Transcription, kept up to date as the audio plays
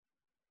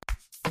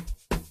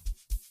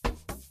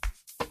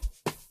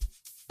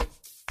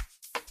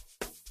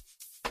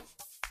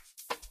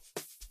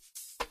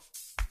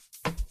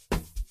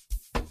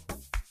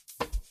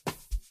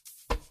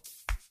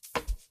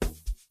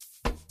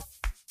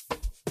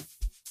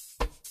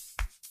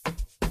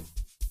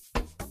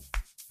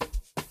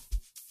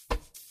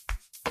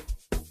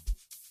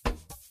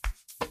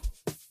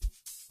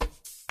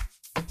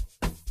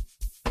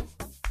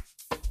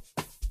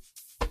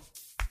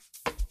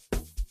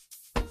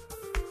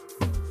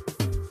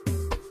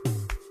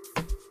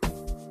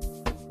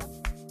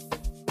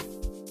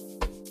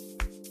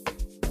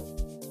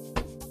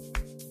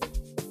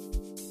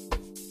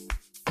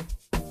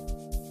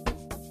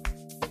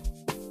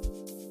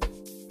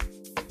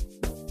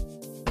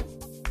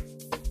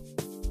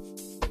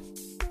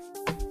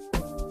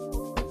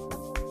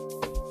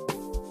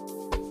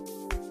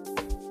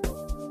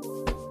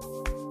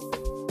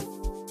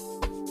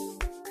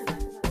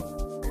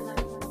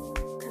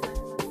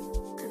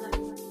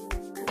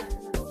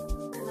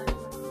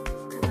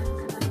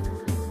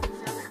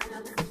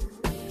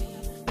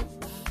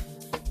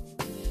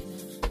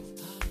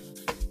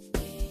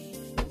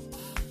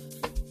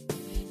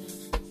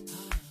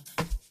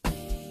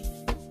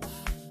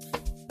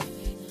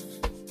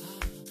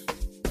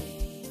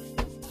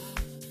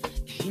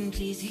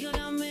inhliziyo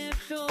yami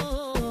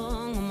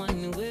ebuhlungu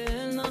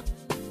manuwena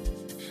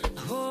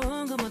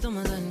ahonga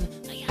amantombazane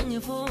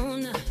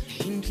ayangifuna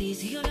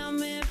inhliziyo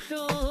yami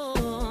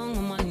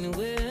ebuhlungu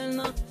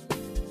manuwena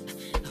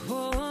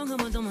ahonga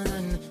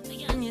amantombazane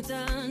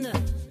ayangithanda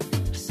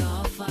so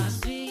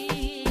fast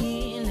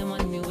sweet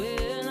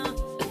manuwena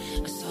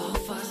so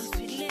fast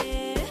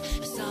sweet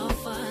so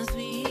fast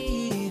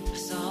sweet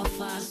so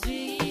fast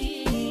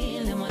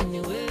sweet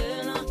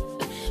manuwena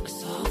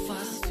so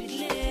fast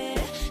sweet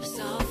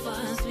so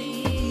fast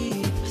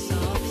sweet so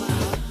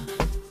fast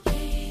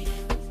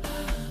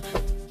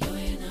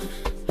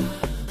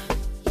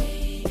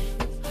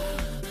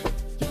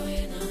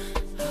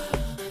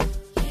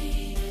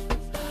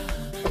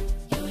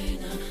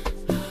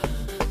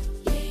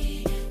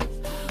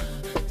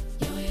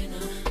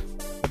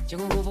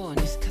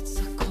Njengokubona isikhathi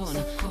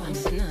sakhona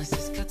angisenaso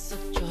isikhathi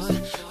sokujula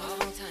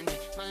awangithandi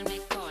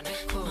malimikhona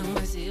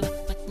angimaziyo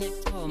but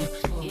ngiyachoma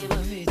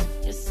ibafethu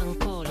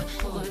yesangiphola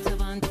ukuthi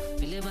abantu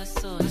vele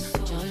basona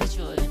jolly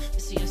jolly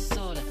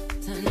siyasola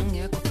thana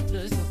ngekho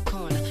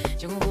lozokhola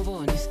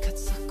njengokubona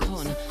isikhathi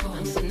sakhona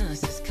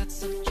angisenaso isikhathi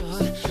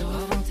sokujula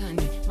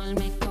awangithandi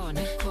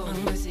malimikhona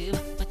angimaziyo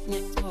but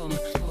ngiyachoma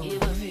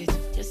ibafethu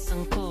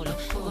yesangiphola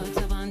ukuthi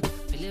abantu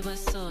vele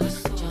basona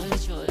jolly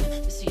jolly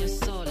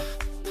siyasola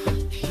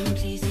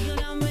inhliziyo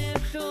yami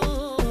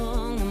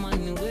ebuhlungu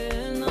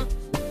manuwena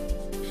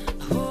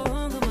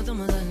ahonga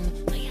amantombazane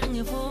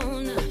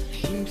ayangifuna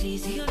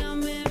inhliziyo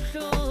yami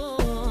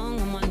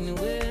ebuhlungu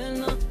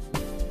manuwena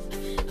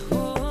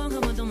ahonga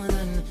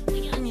amantombazane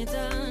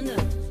ayangithanda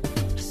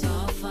so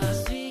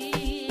fast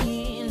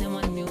sweet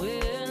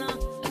manuwena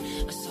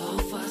so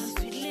fast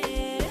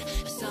sweet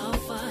so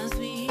fast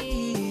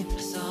sweet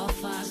so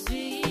fast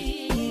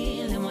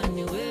sweet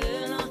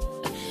manuwena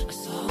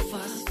so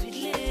fast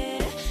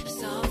sweet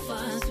so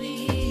fast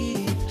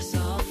sweet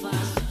so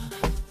fast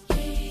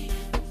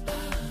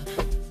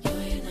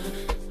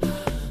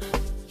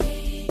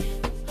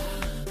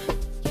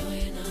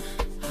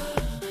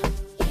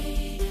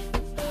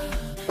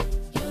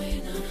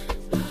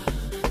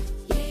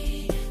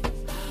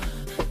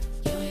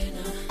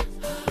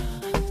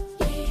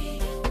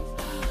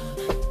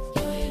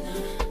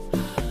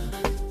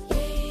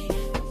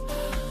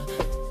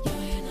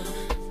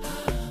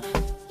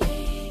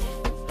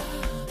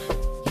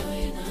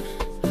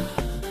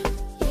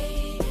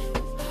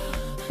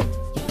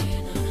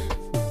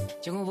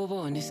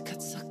njengobubona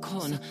isikhathi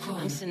sakhona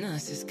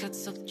angisenaso isikhathi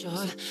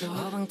sokujula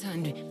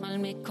awangithandi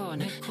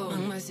malimikhona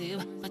angimaziyo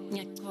but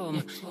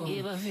ngiyachoma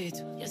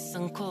ibafethu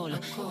yesangiphola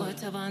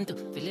ukuthi abantu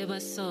vele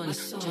basona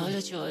jolo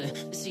jolo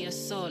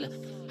siyasola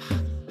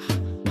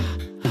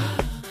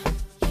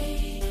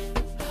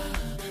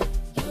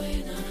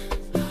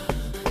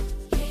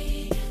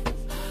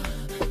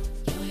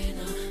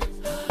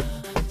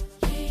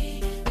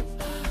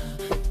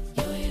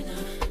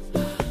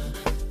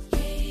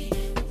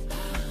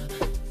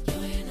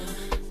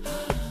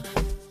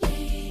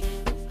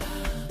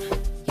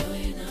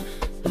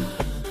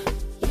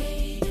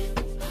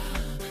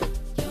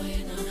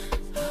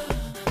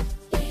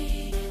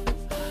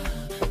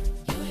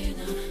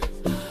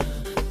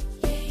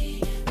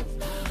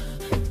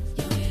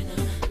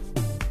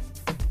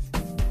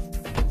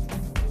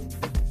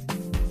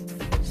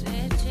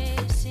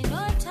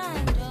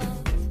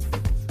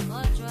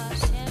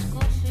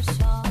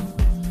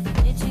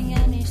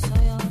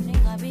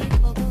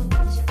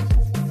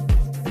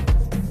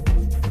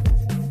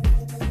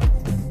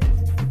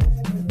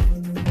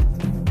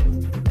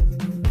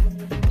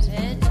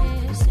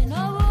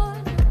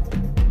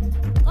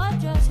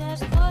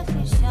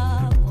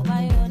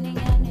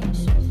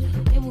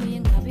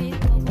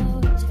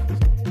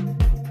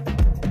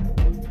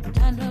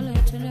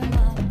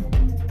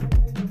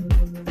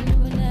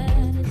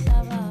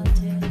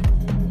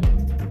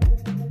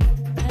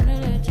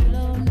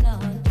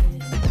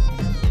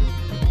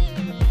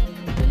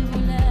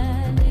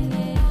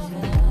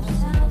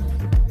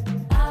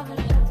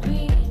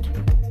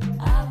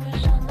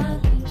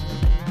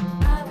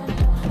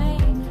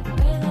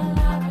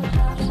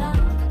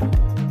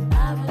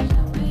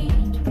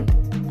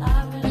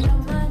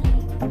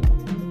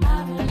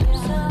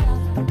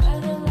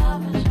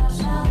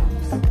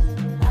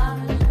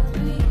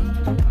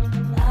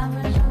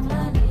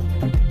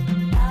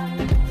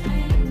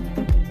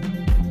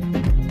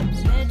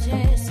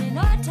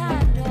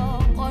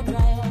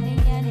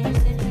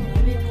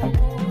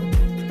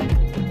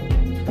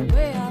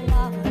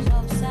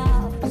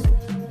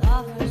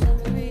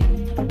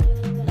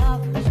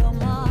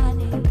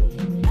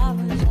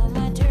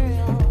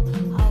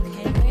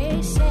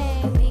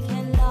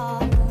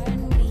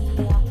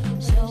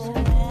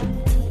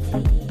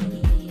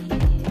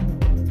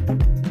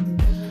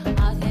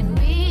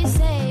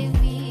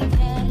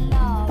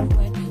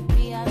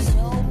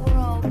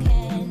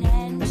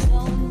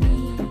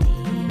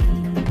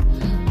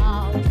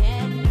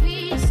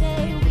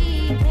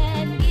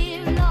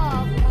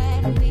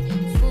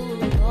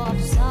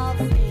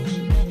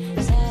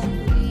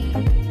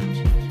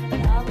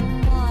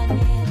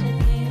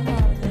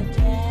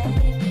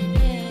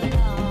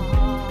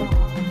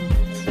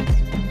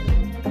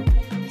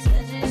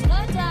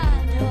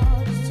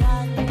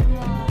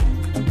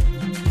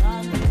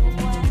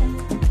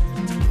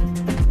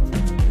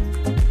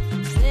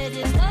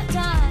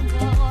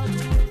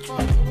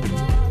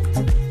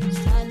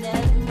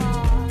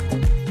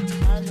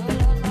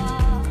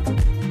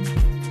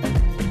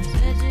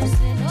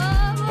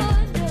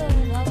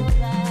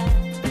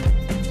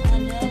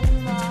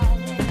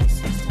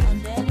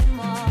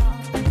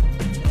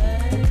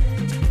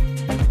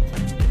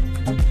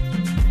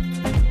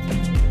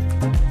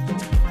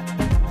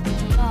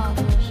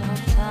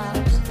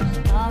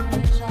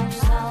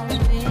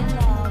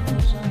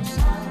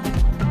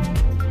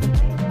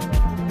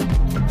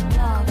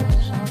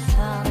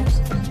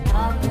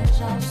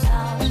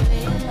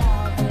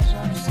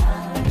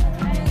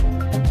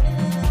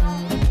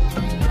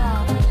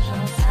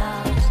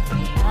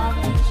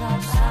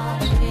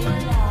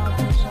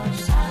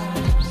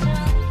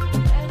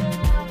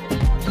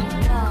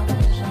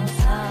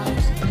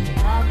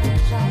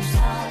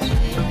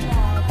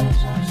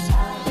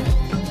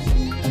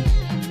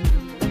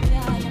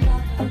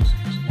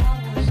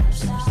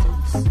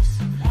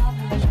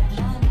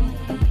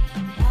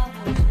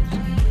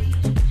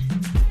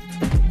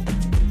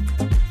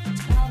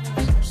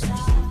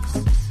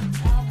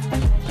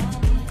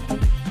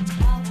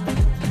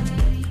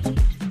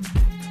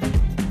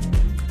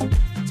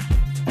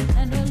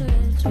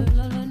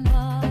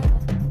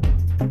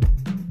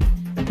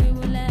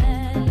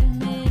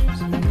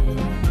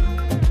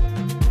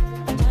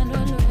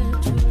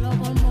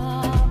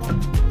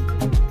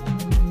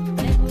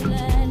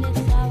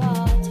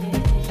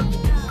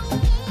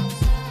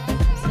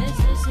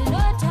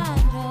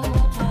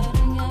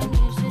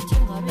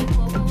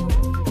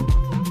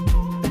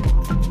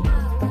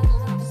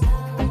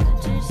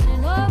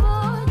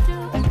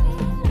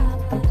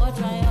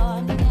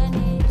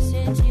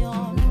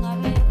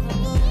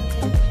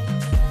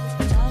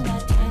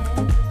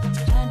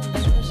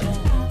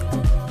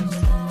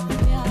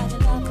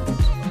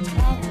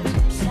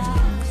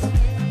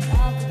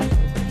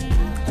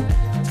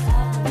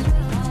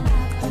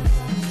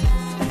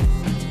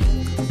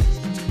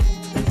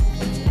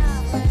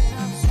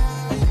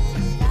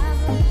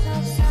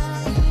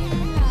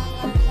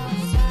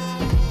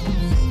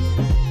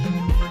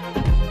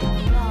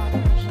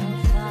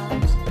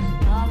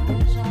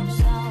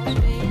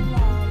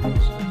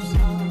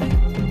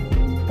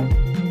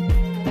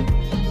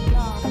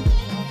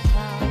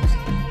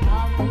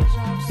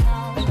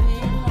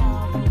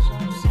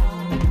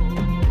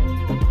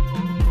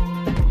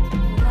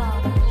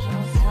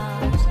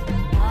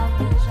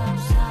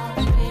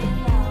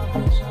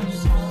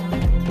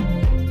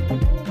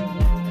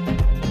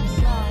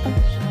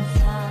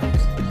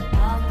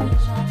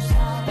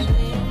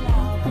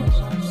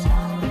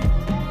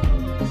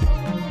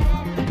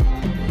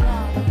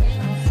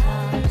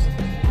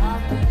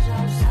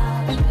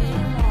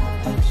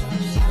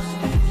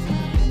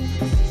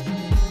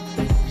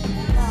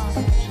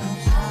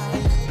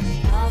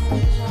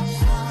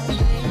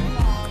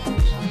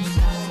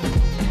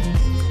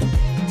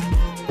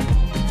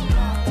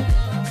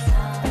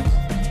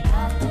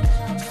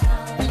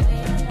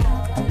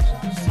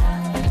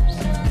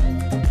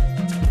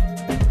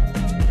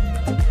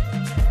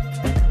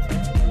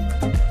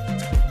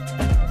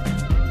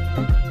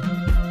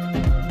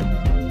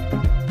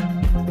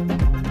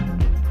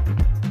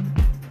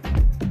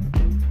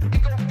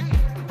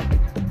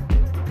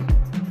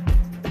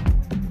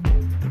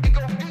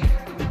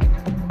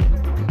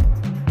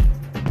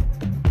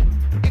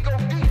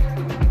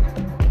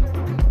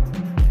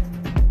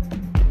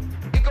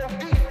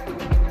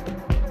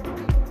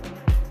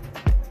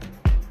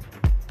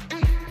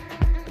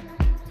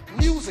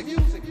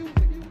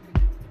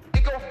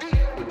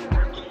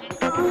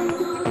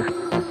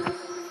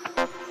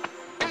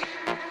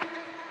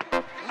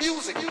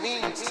Music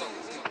means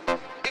something.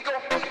 It go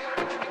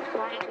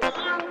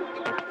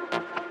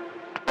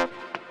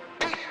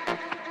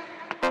music.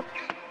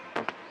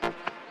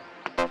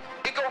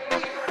 It go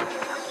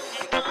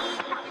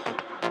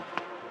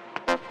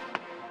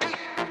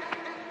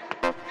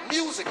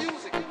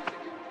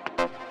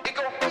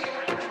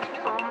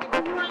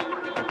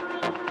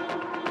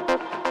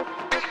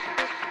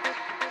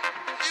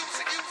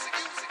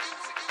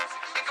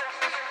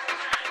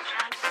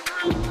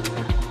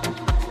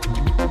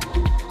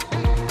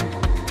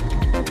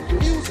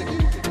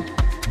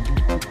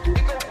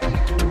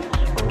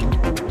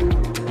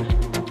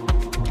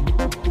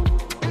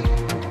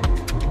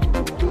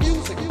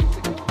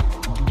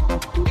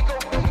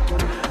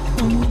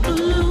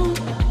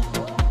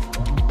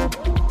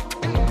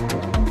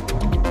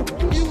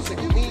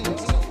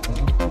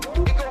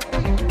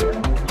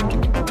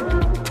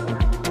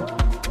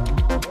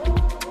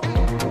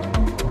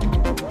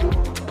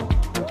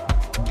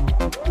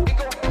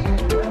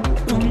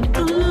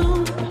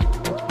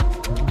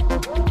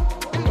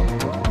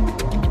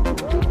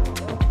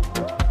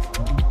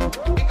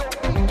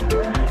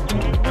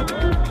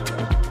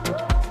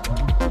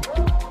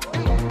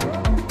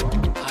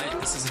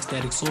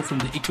From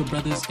the Eco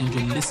Brothers, and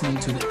you're listening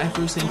to the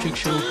Afrocentric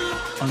show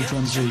on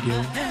Drums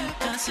Radio.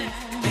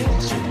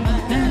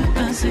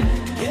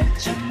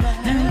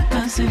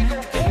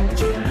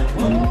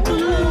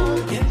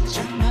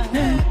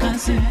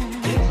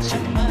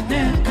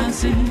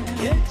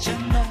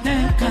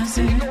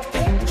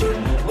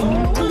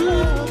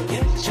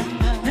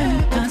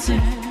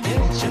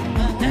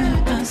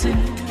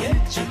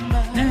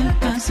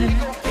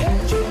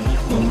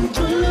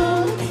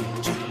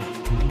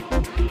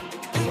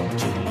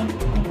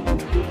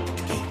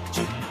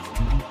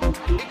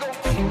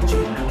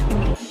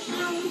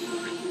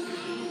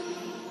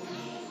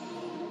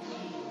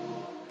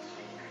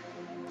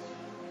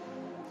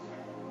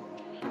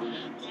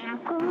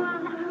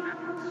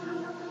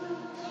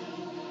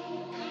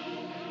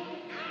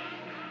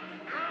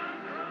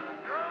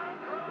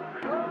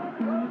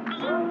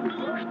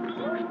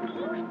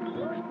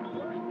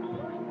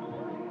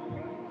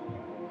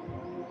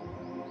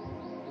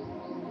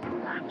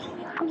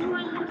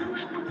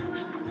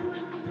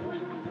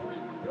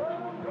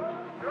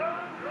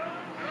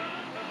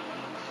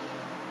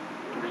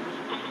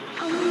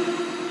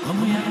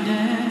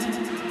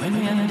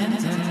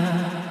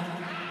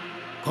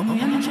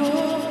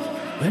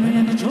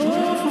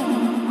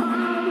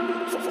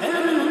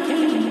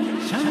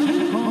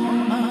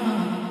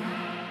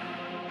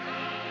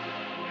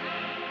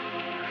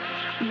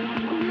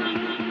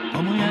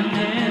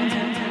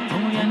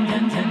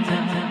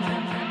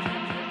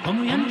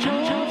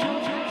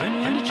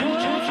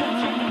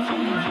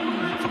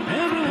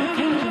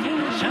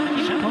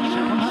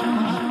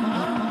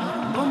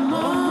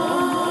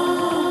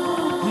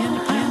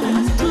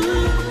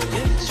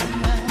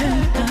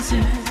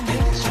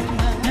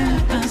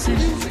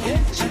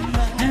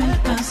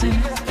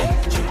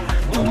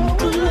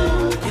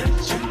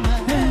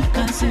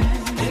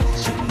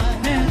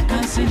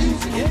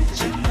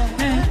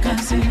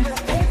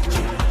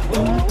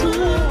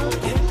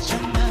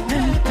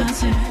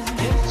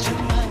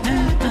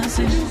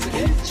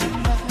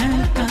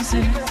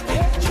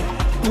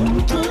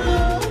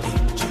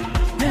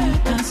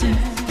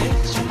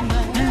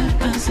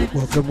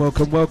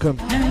 Welcome.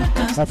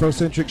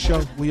 Afrocentric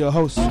show. We your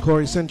hosts,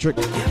 Cory Centric.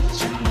 End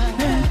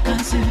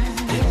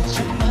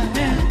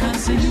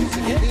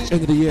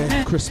of the year,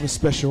 Christmas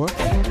special,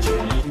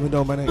 huh? Even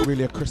though man ain't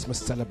really a Christmas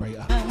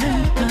celebrator.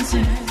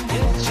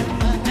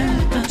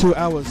 2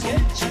 hours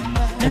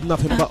of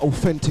nothing but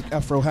authentic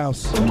Afro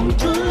house.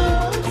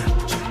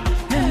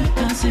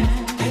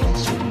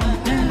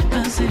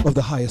 Of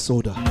the highest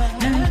order.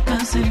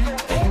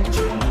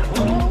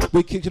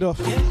 We kicked it off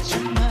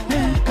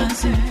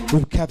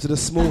with Cabs of the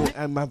Small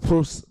and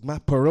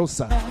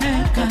Maparosa,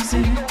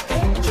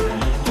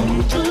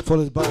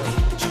 followed by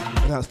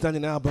an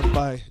outstanding album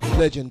by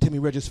legend Timmy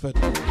Regisford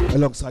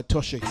alongside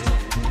Toshi.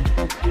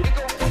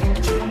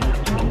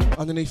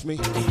 Underneath me,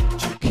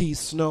 Keys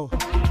Snow,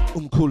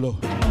 Umkulo,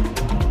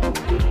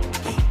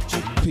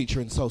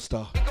 featuring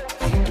Soulstar.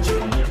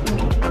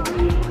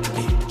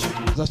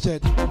 As I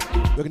said,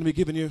 we're going to be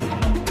giving you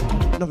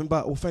nothing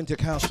but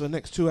authentic house for the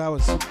next 2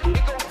 hours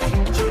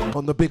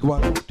on the big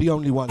one, the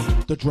only one,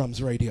 the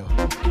Drums Radio.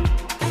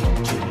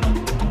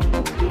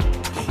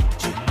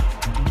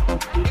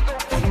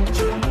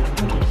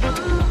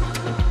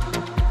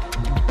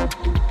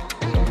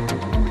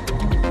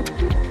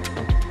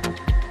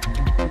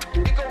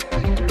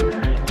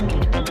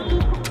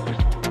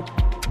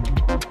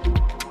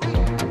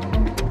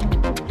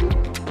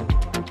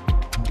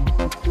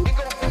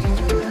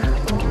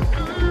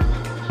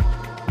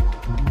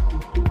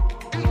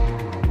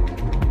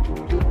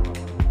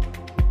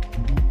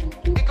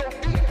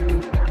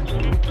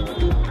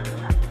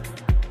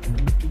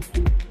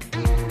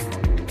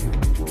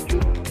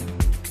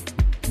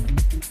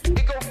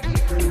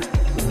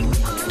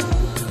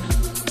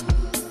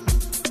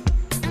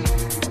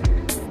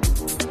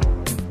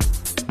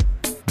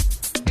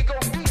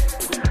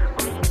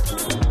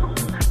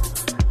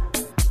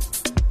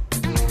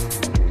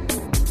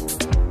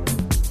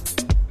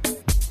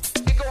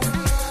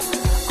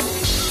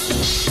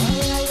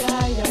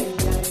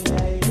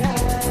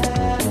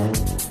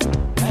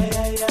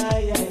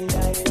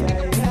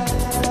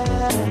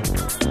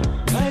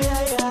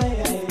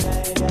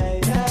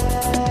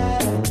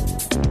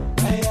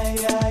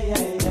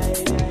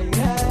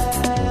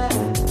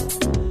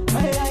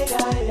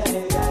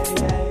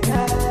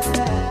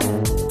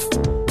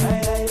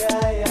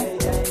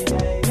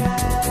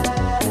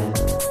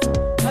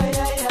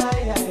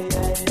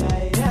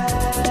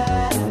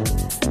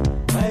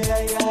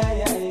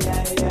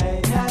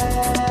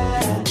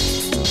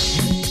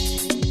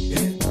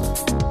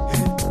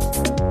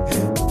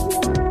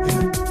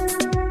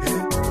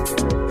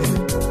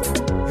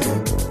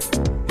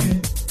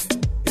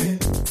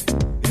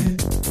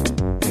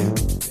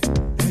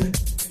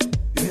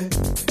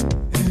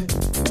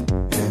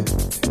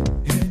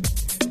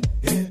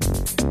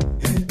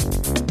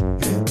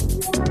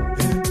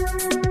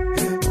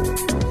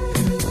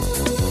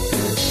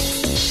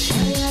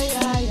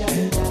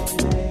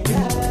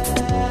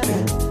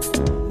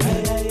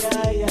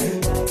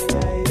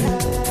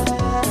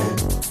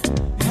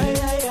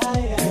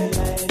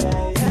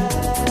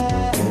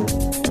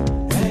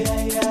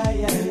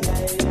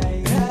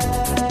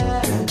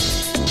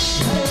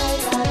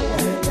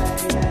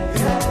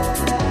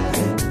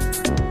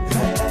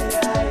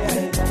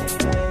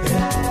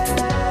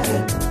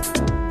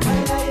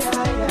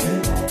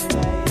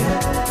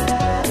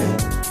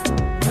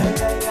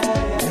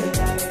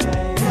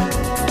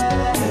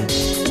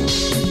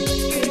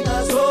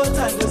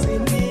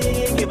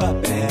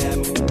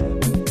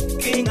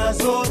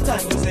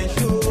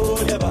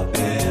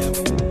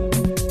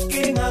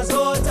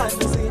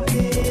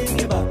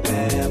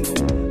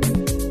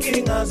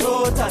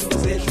 zothando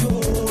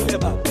zehlule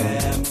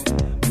babhem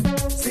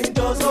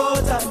zinto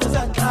zothando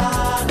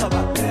zangihlanga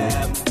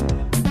babhem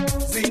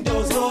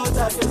zinto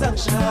zothando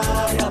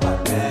zangishaya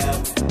babhem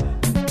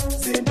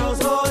zinto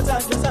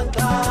zothando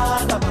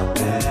zangihlanga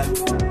babhem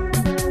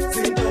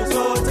zinto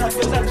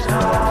zothando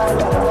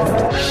zangishaya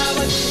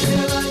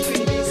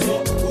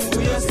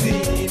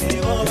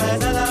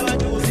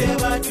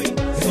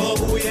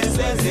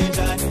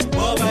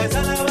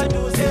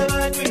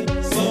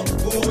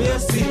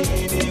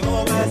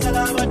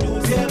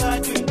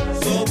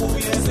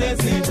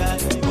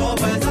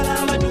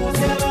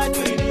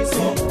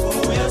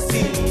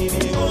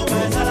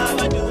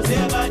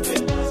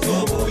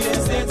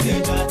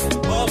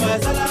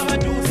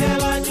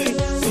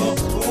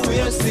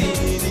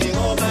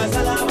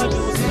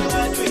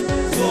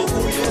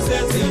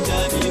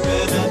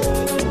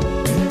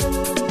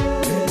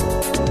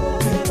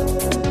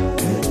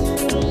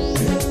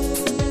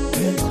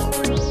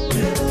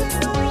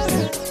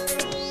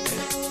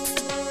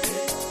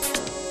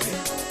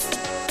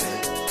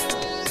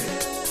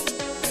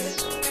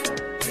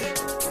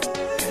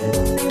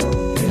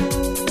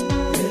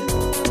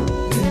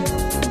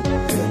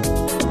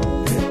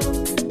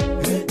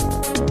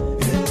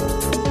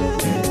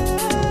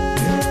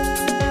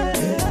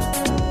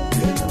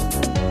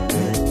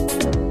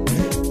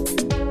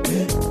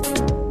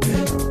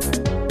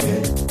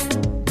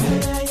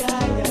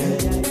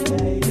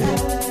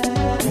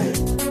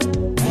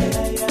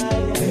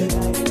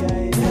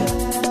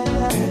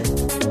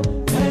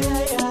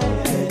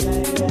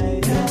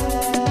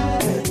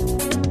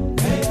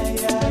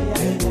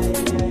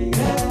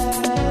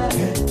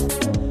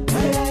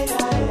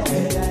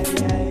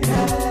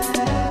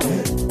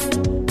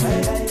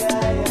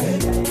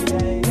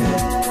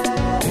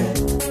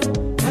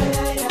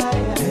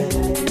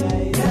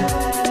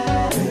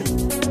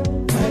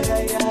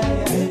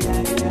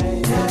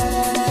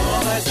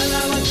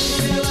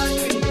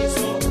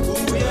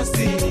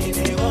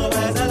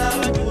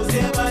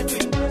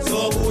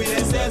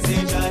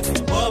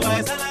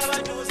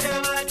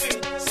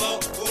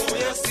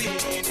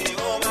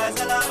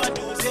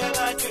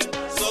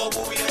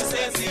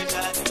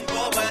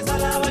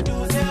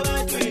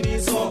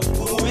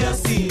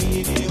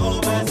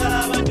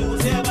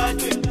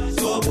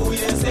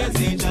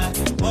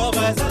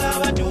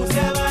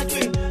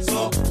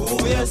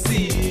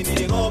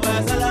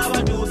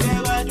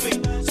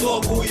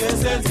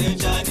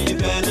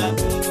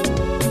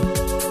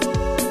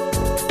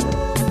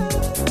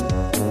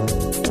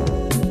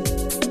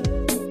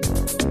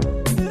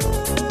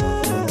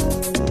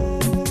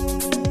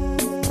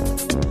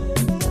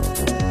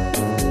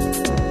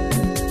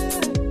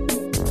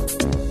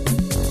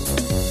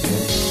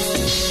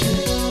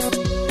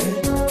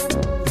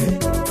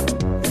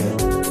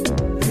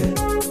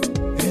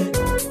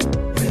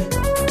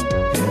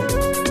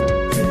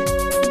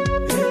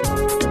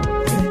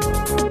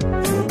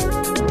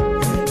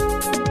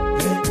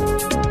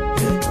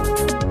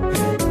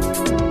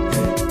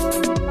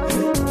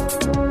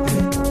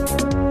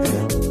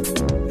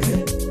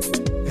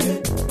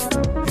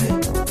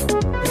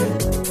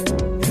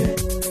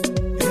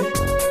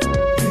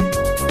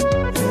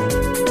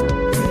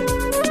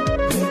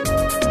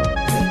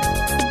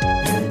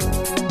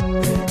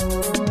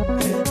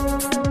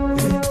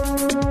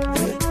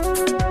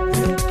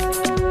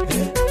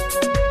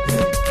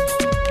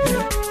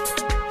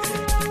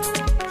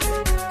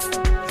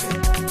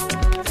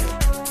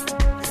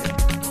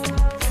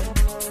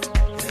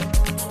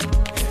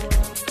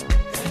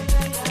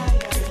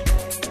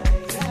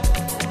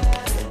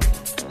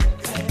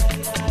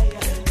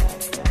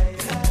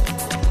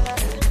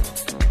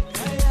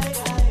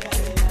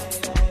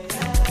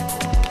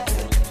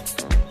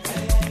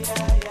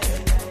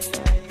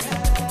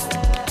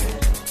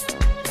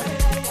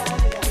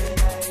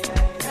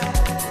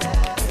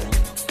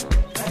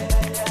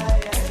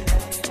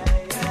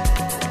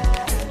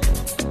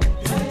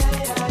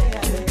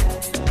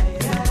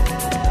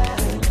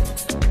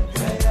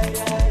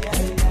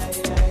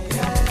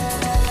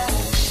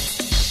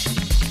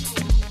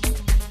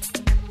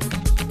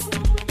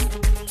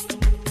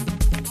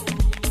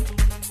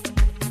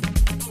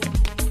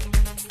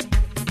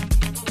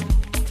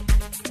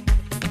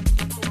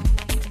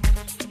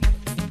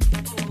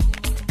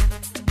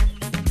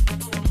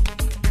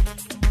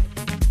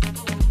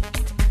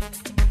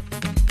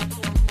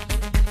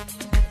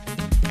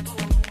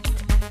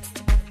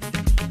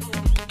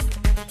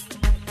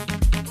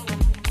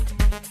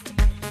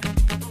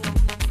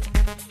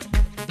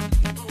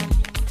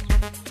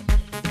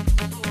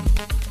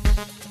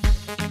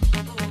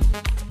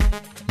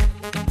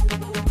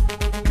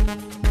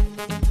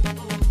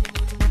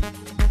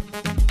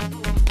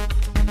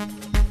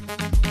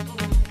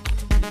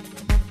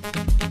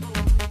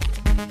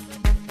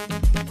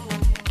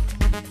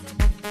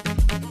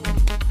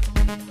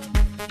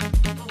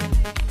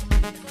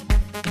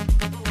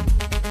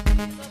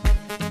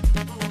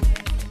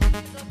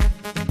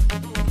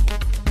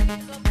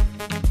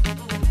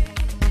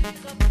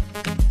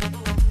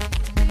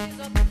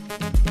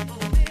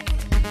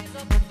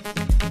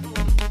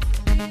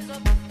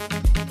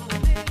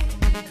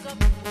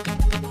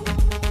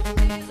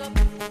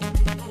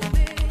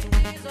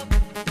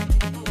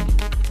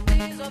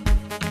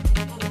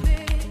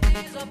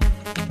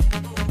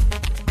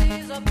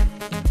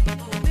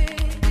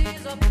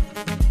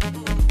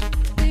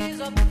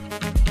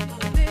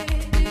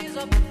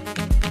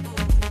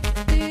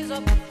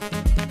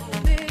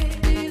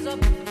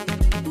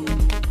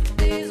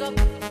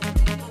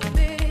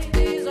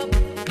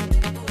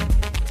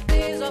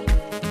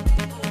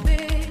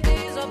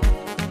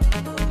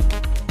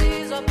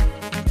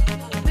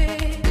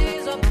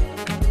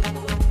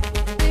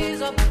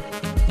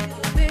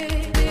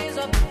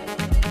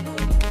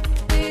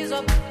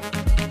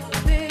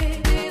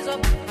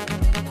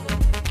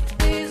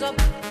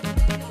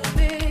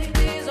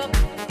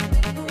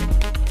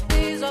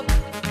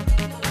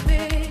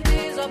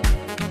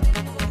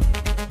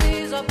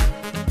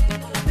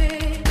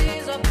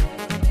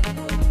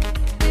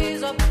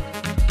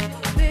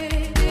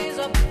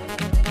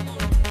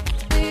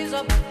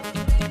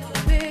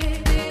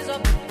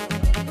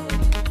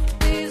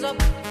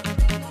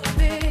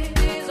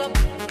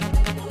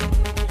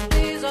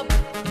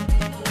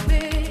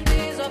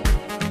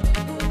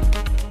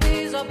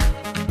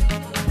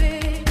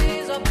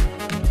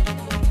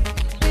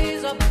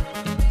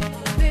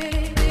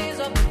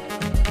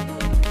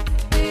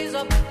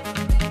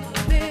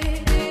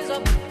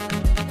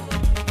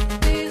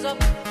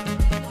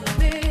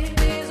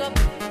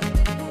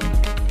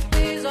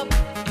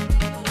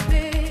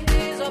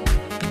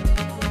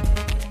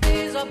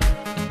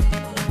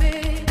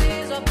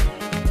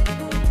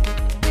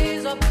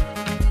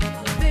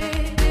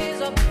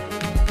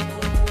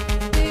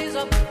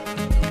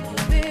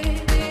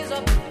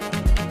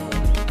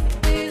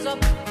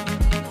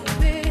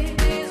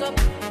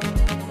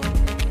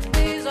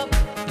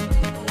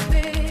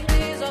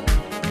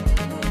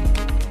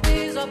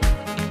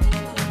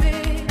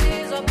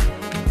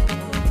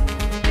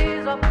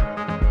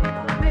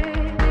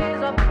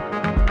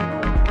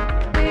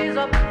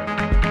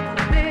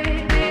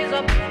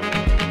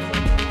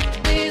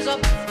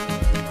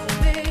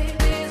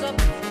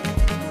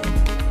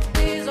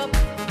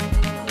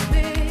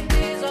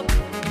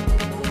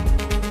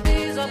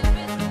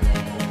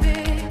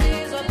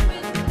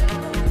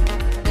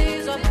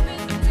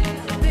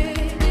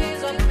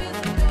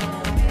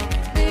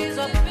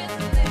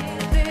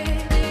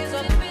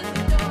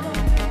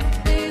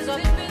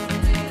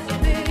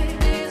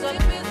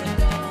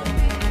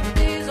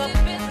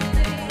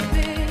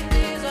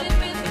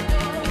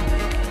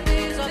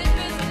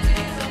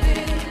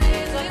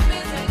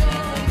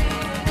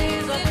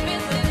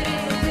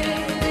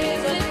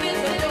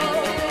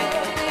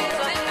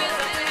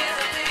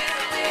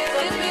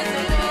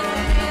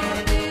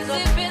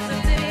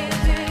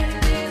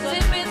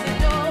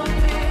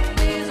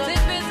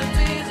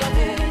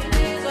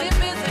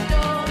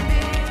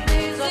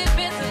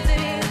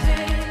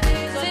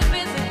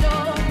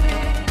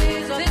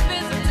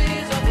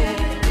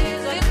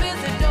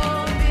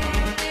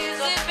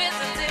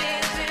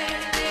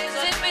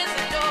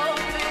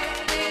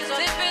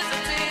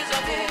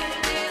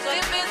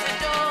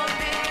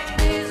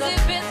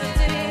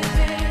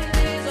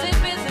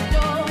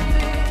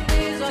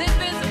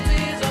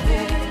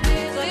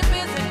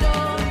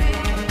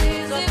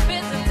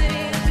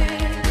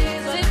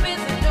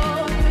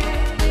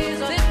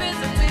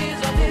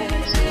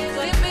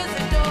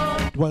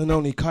One and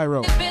only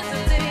Cairo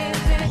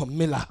or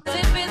Miller.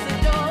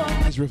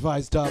 His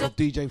revised dub of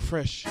DJ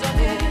Fresh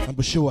and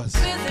Bashua's.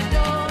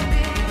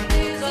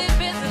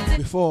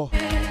 Before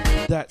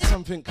that,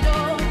 something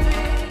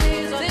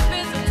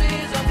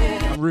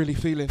I'm really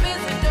feeling.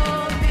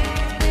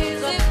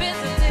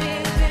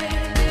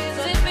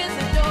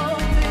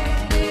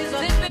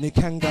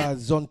 Nikanga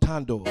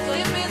Zontando.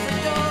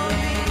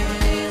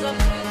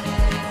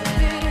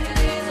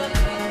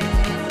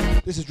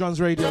 This is Drums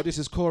Radio, this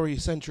is Cory,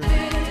 Centric.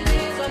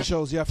 The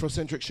show's the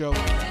Afrocentric show.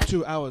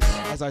 2 hours,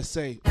 as I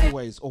say,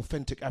 always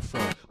authentic Afro,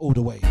 all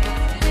the way.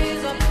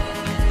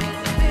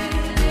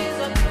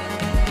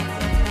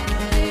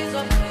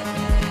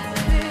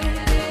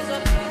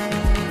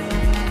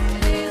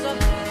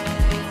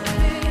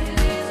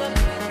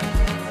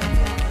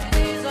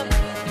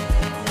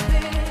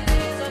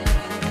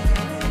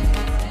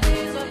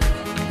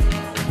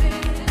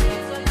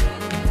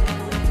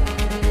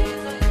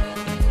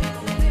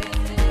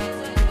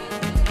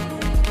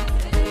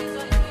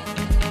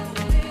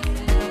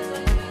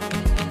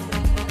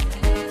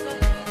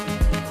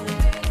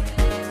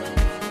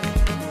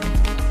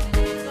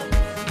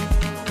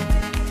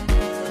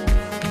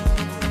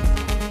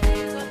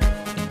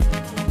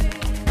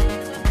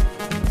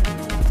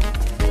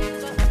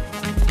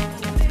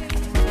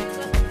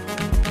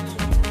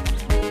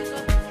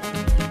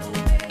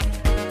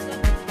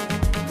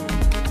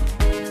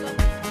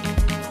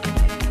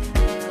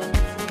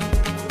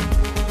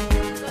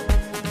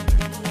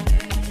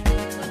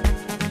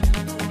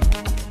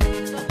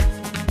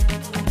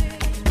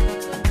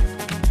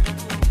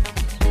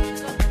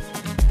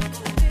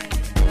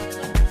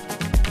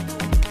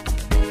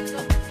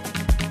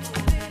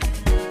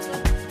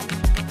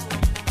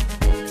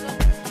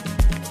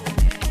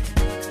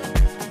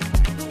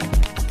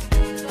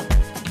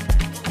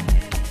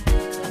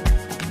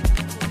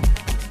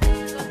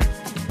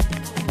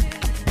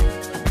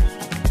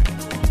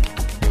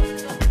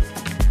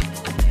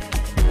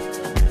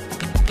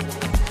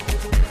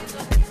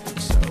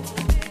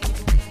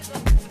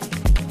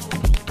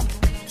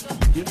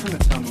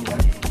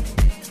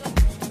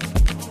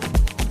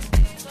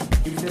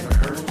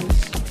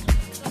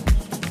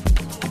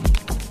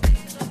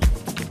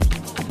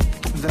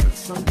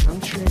 some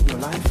juncture in your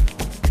life,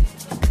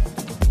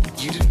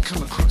 you didn't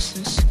come across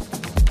this?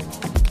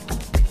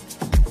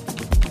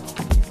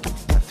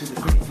 Not through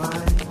the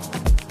grapevine,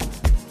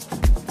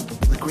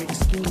 the great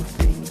scheme of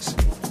things.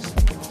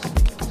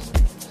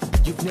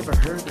 You've never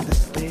heard of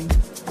this thing?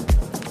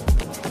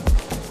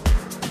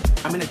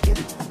 I mean, I get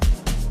it.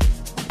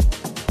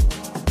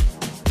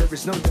 There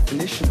is no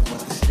definition of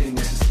what this thing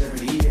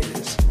necessarily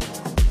is.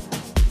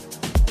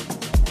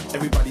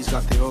 Everybody's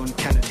got their own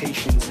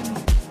connotations and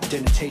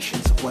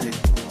denotations of what it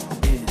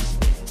is.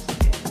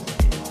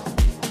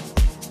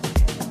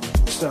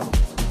 So,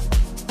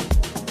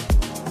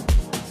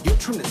 you're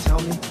trying to tell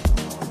me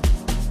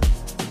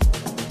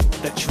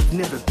that you've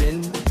never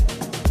been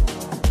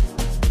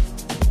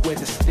where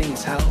this thing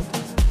is held,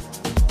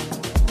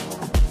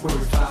 where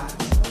it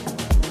vibes?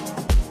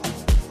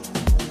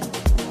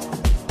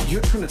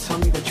 You're trying to tell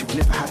me that you've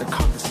never had a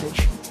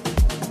conversation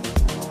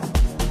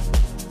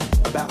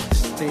about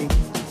this thing,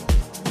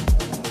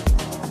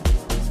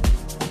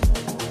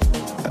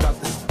 about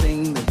this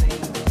thing that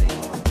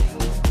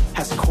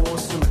has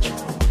caused so much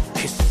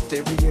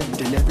hysteria and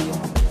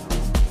delirium?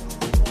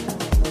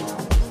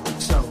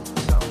 So,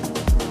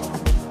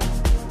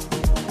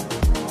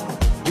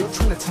 you're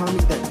trying to tell me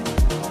that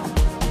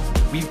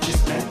we've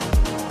just met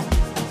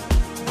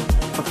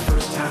for the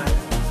first time?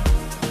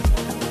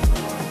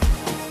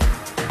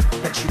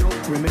 That you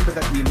don't remember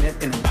that we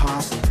met in a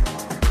past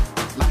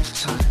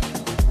lifetime?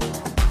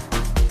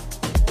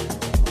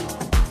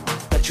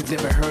 That you've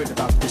never heard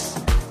about this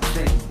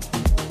thing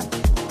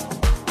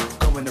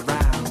going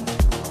around,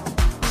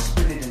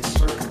 spinning in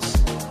circles,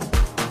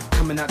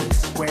 coming out in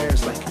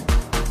squares like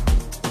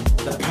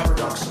the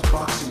paradox of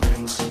boxing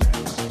rings?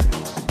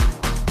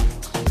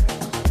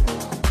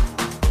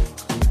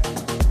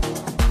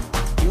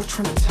 You're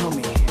trying to tell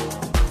me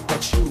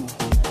that you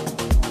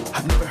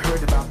have never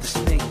heard about this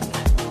thing,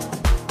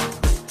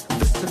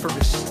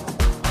 vociferous,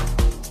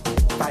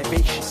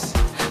 vivacious,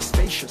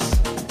 spacious,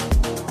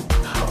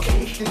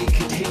 occasionally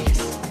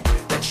contagious,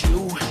 that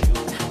you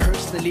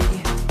personally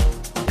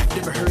have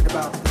never heard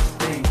about this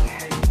thing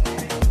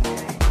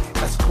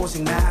that's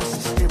causing mass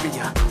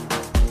hysteria,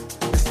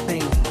 this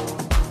thing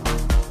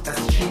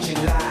that's changing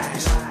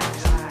lives,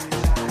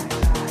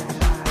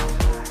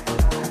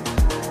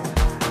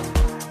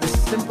 this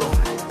simple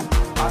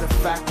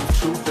artifact of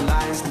truth, the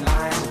lies, the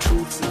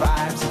truth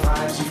survives.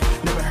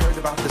 You've never heard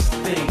about this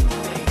thing.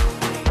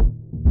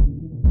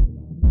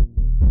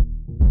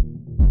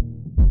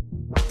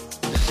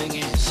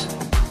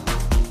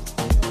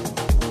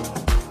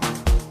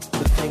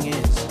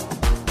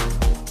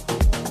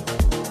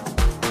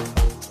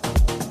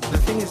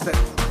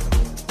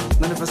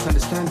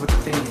 Understand what the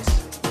thing is.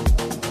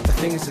 The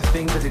thing is a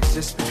thing that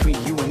exists between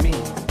you and me,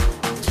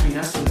 between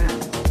us and them.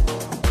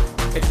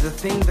 It is a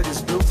thing that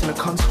is built in a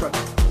construct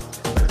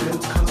that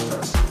builds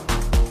constructs.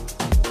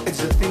 It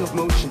is a thing of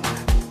motion.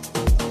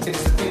 It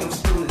is a thing of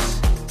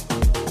stillness.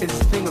 It is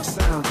a thing of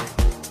sound.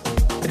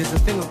 It is a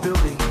thing of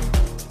building.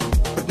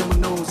 But no one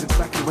knows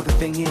exactly what the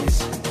thing is.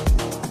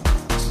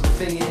 So the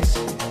thing is,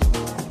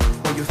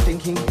 when you're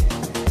thinking,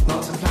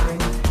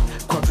 multiplying,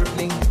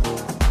 quadrupling,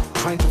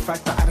 trying to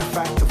fact the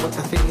artifact of what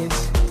the thing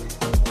is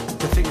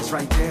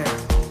right there,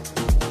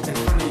 in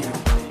front of you.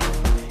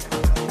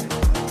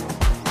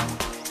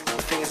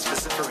 The thing is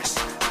vociferous,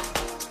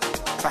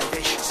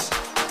 vivacious,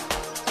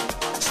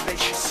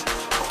 spacious,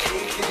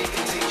 occasionally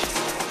contagious.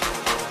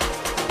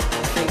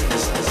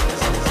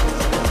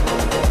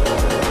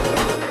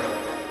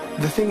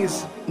 The thing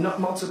is not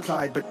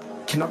multiplied but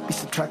cannot be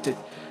subtracted,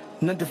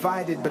 not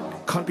divided but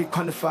can't be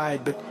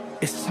quantified, but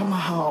is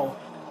somehow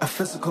a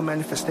physical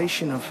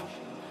manifestation of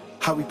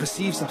how we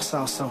perceive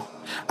ourselves. So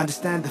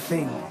understand the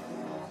thing,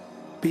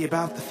 be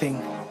about the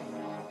thing.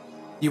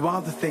 You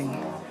are the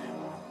thing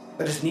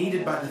that is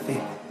needed by the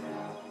thing.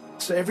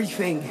 So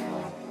everything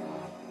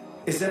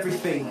is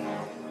everything,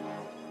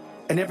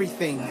 and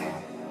everything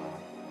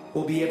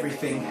will be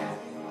everything.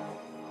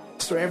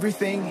 So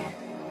everything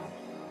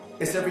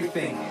is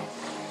everything,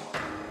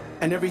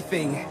 and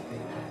everything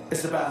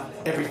is about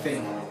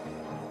everything.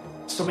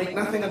 So make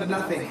nothing out of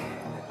nothing,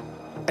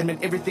 and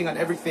make everything out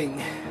of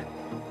everything.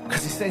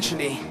 Because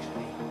essentially,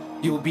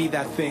 you will be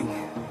that thing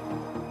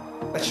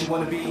that you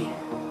want to be,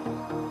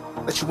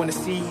 that you want to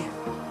see,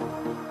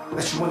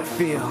 that you want to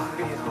feel.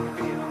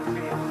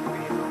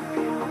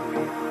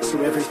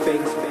 So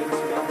everything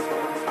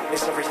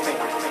is everything.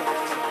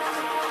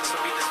 So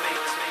be the thing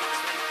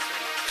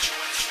that you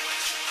want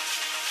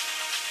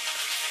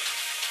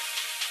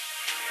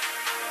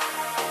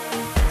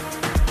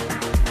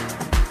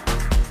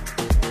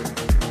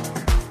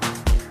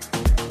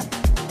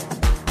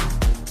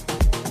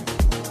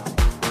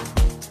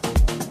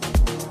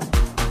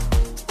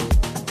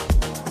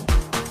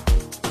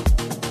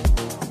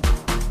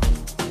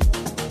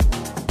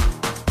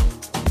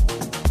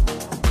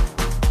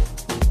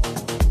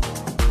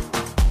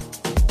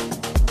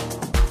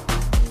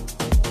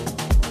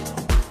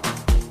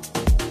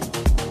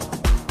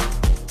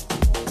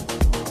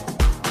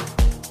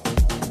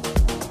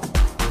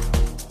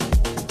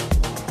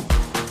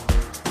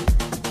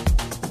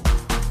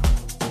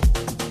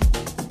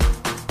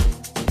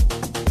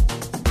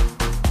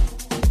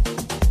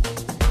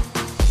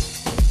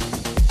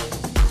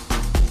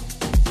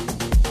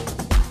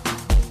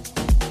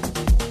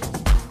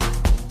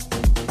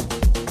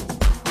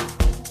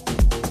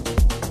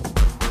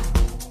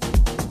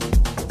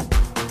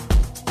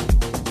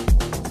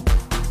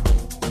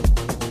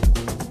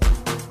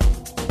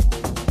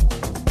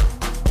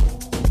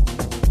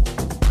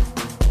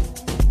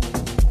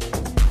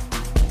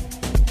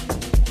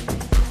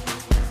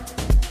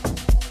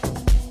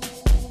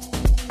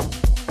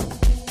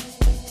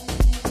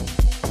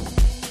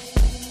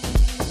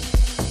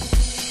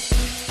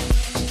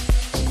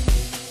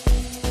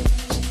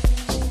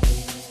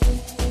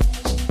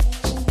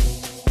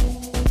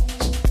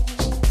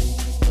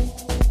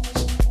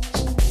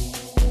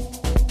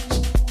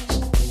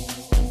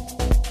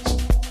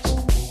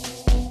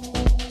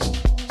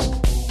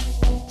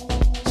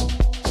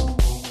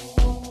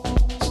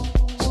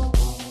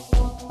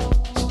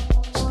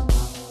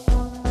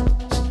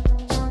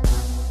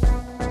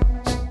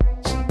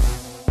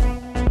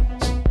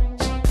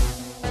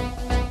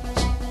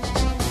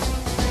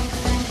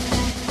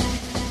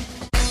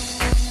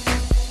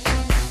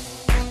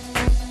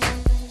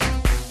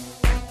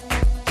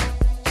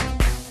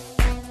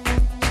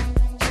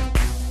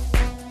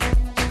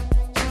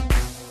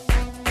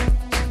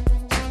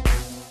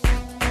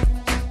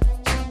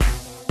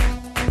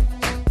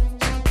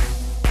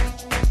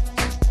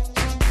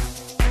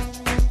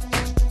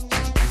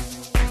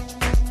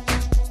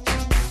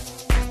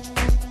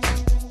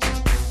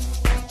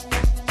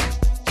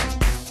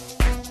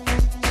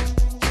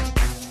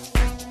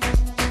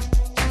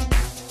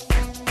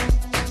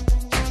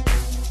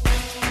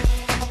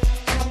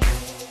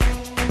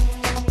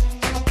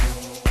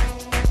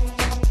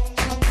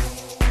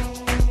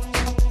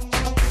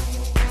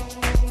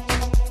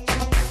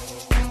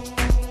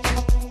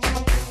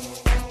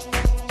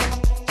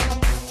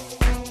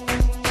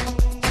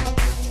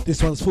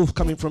This one's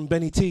forthcoming from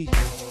Benny T.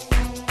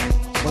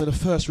 One of the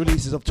first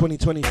releases of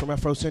 2020 from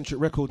Afrocentric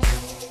Records.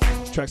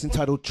 Track's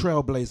entitled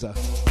Trailblazer.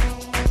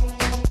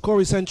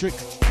 Cory Centric,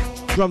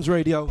 Drums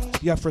Radio,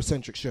 the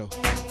Afrocentric Show.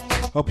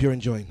 Hope you're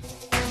enjoying.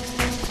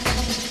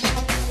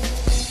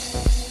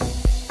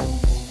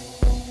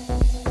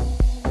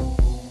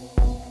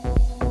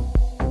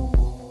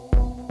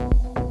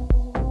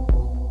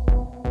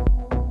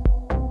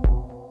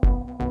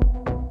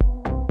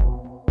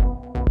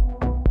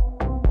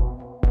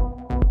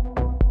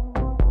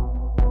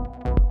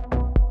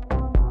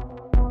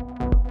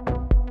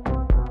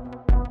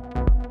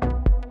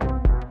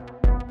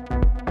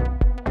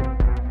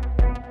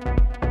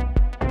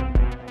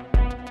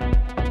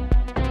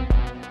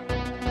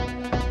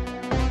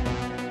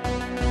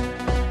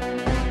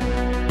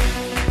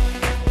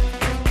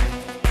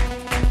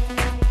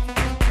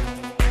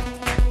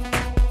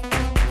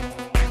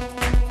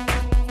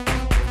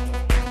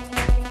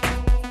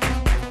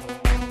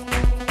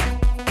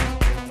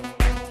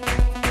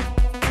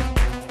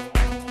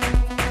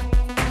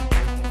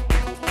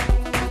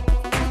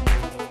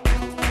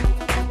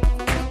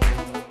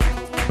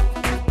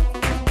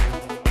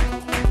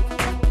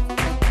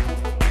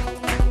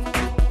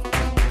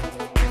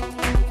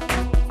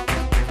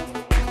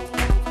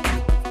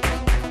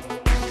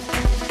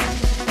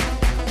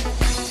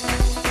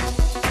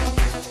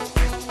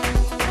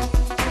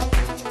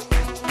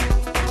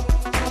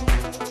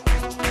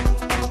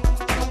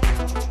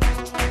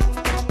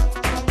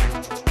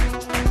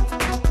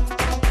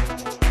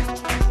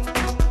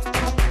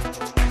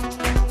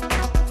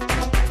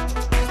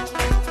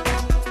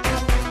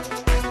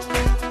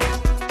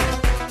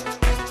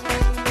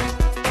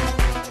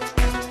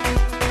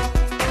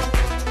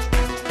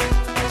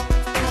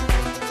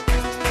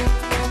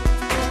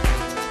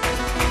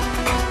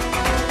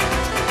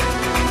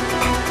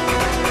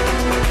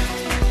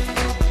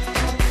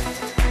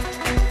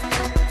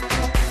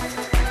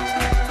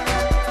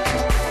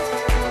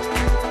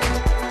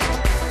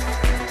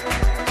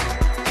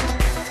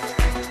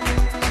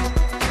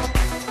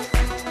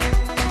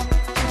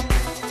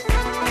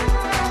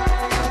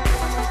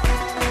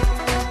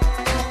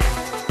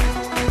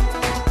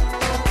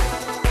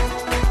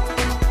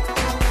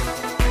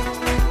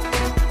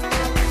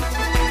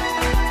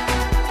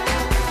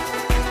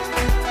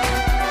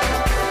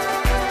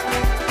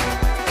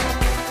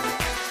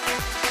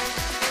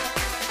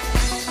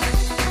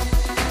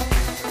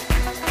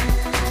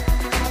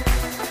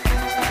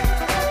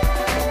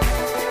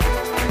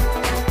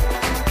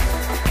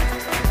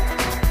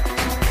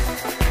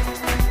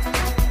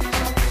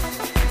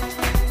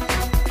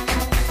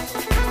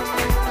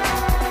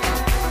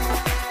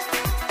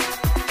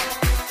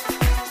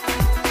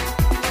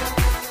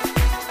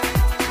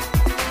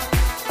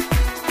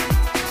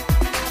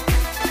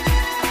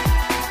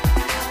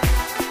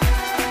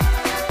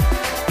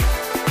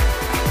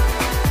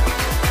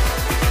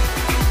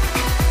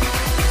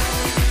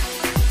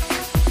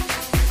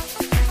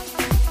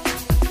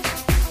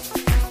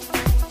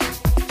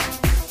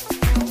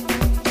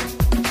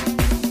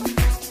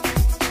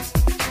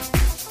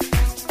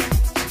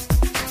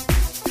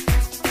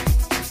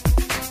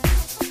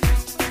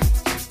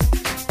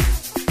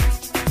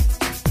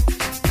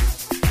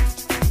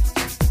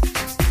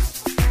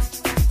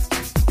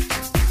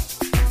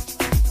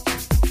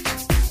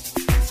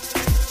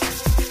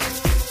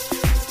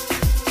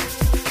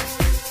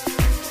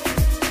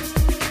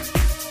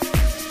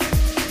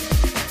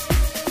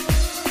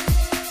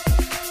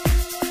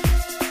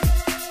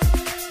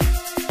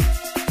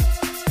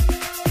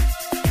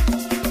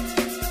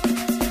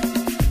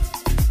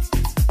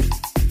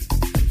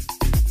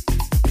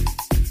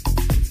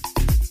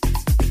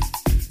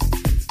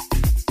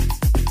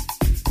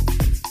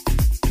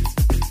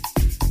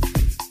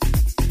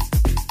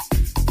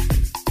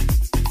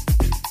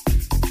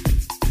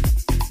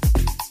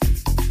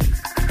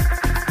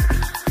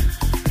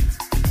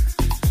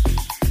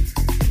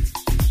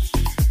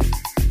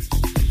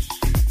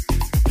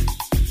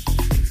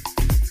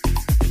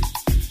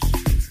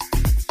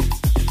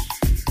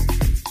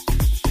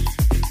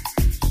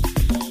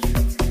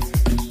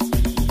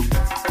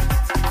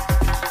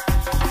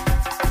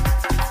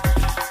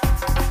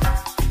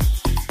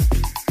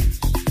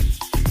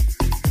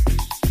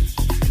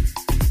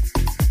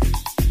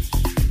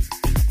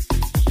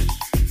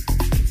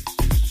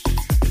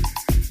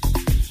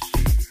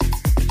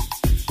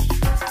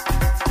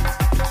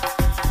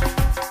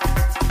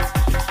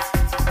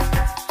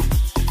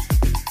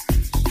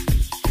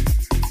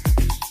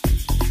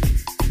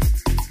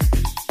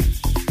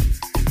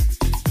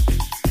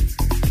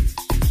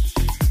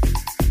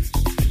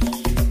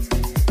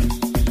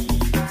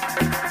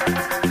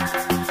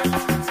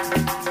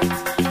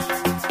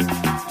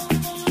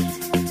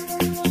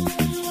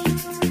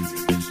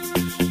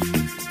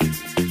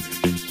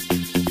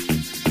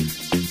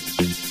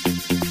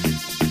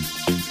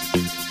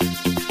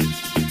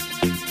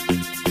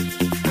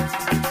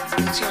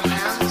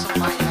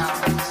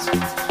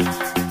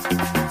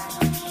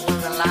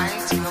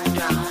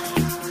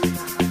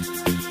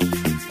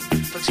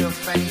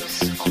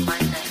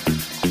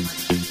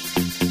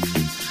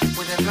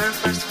 very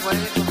first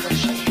wave of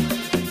regime.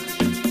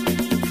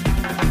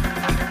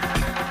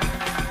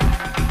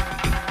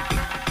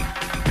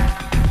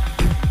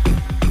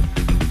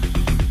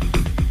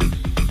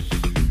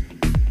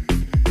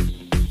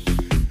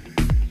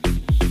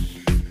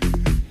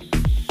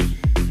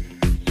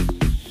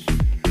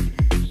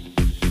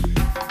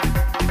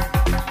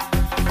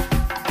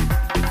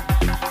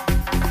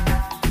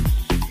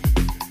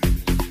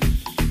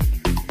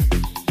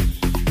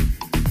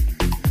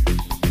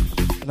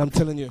 I'm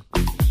telling you,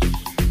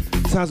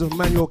 sounds of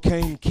Manuel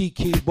Kane,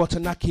 Kiki,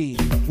 Botanaki,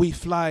 We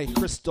Fly,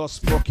 Christos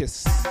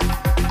Brokis.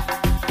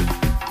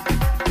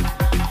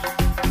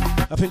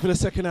 I think for the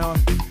second hour,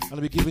 I'm going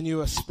to be giving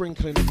you a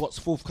sprinkling of what's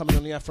forthcoming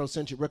on the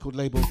Afrocentric record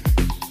label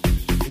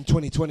in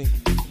 2020.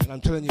 And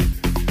I'm telling you,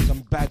 some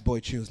bad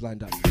boy tunes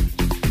lined up.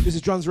 This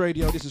is Drums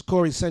Radio, this is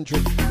Cory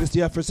Centric, this is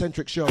the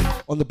Afrocentric show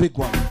on the big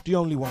one, the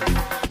only one,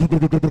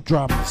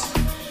 Drums.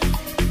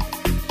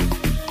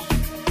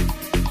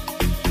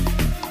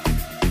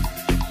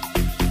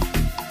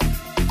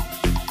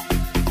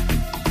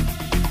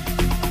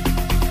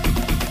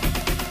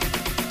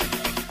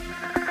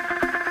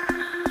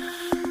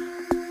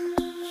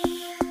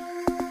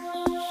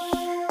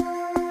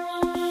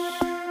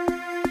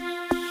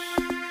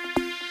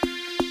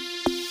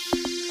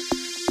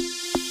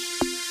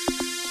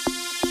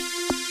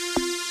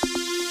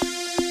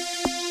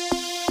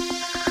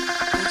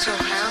 Put your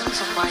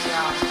hands on my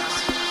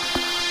arms.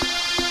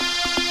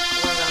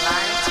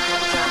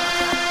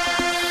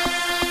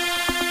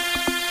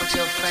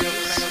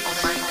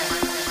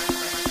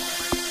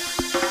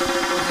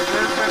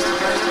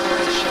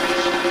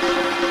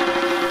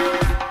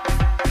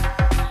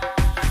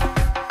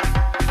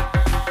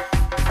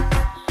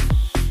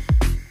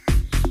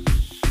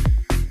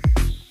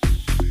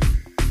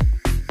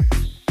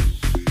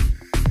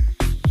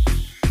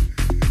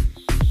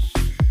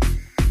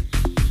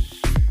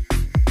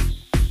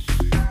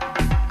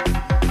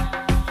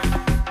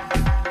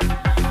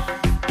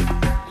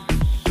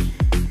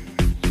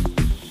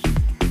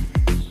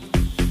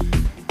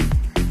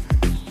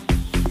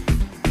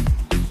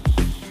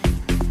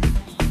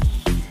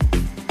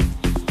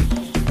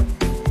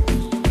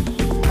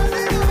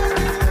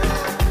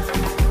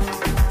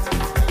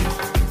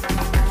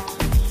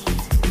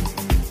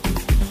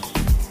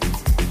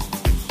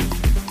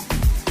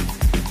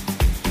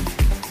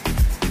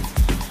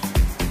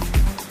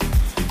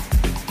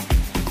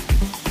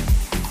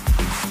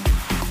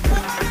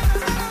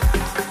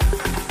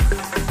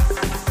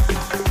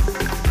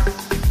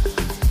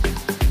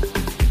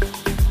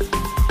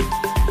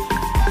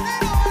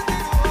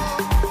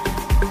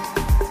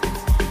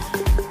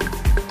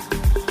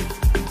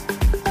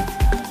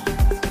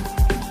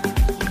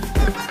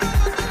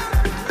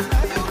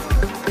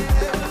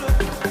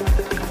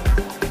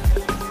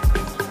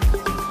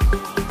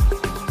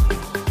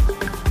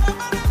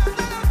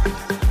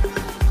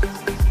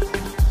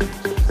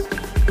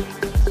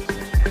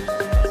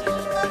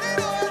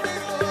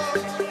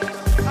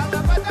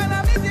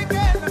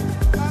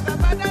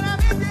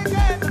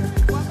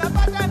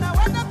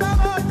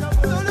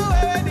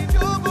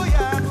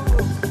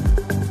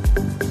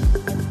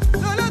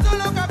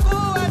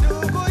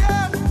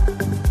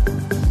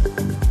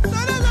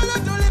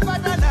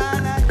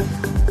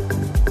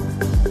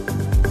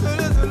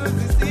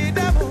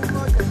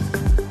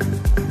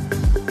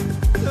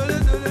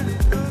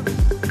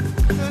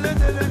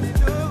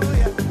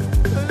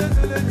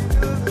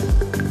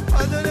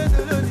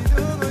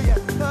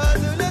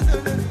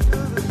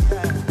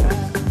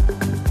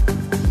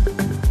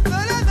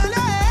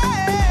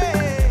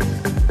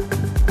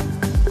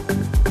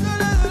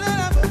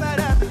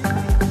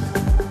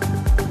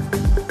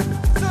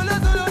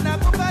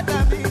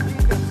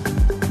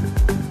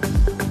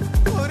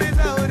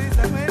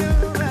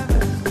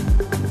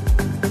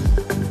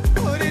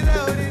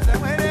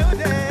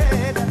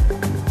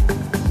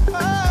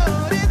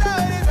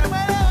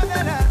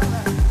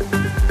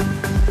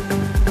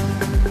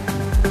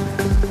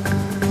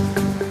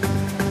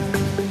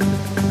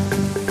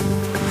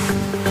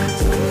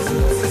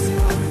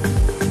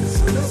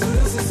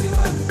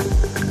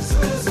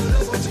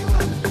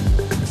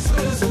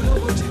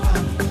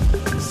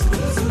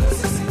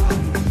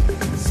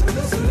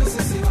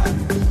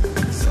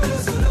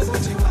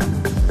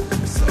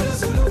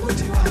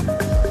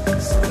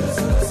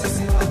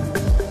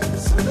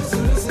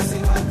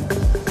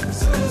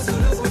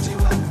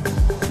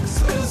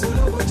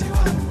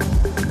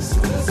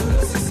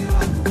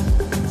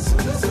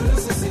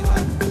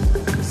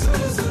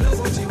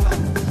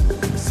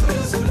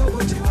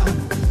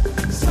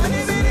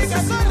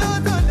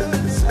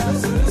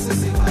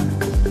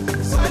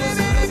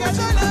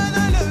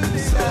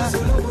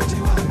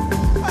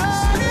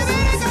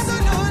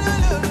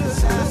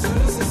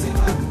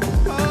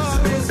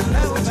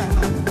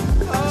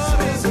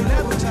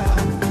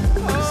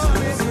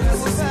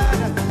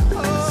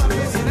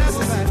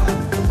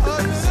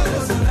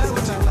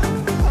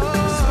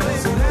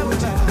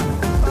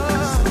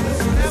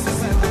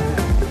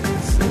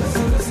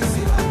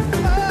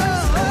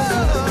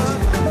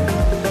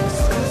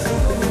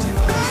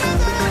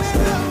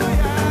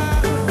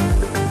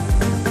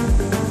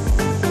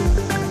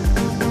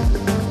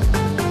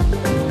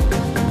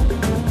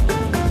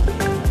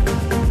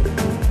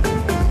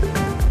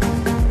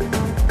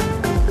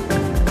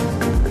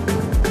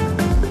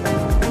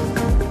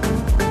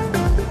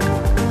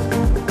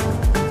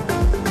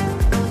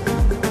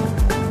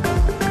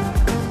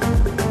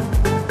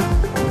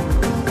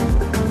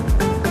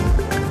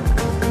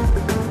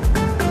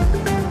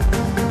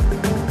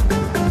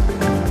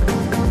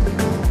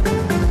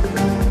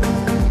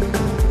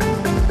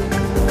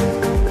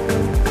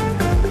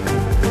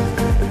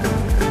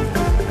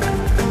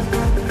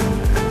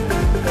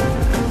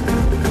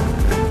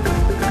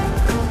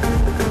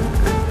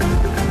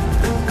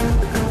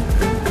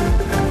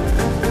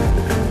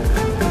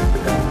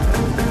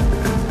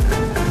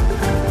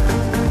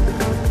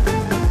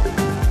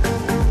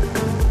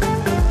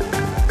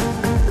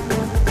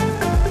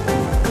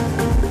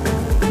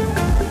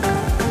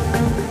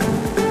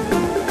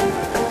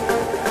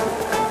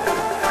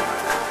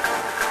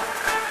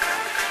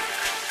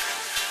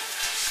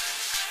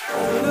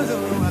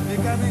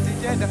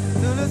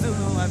 Zulu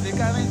Zulu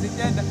Africa means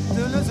agenda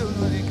Zulu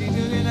Zulu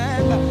nikijulina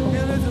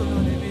Zulu Zulu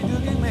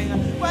nibijukimenga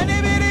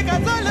Wanibirika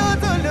Zulu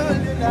Zulu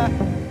lila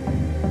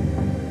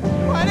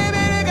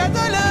Wanibirika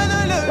Zulu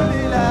Zulu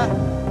lila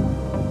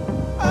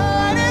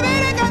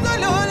Wanibirika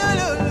Zulu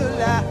Zulu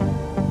lila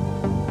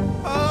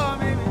Oh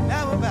mimi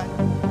nakubad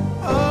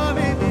Oh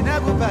mimi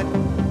nakubad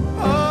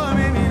Oh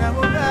mimi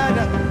nakubad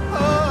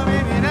Oh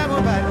mimi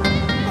nakubad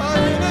Oh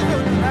Zulu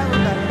Zulu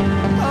nakubad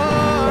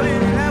Oh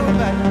mimi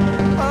nakubad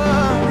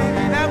Oh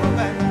mimi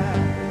nakubad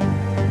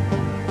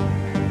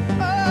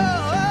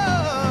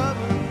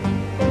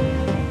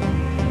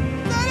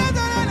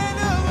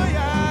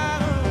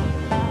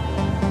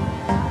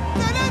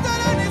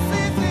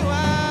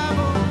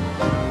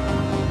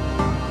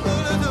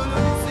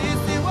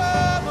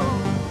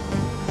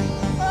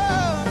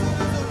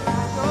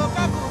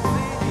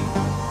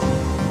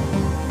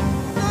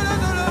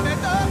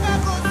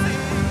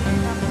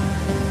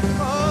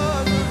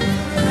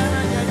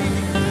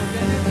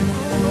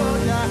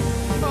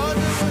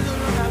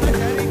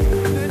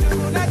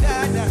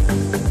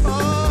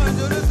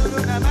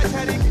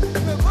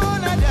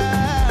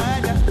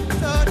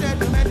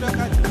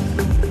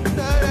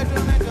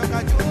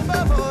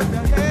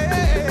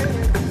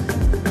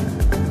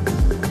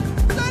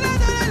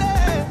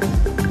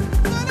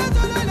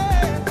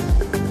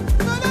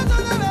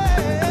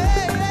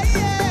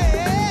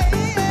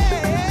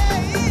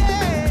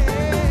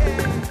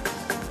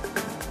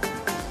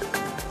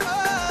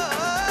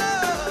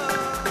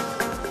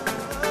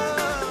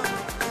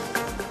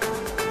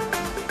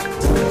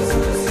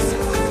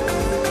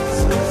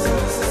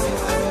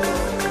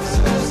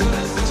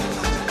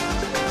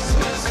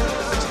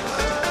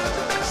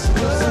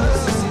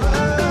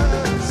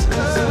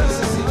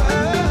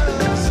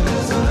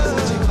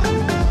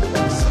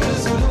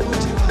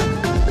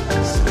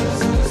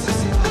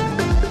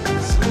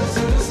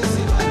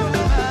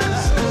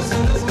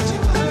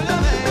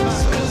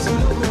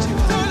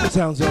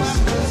Sounds of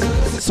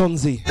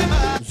Sonzi,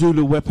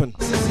 Zulu Weapon,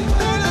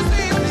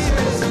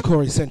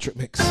 Cory Centric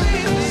mix.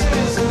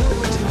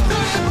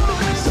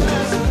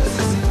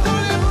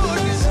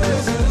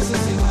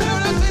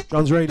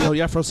 Drums Radio, the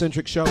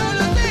Afrocentric show.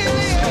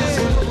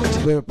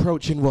 We're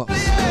approaching what?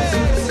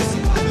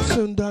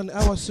 Soon done,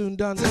 hour soon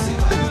done.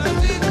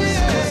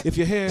 If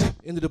you're here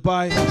in the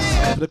Dubai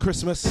for the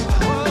Christmas,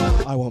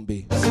 I won't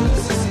be.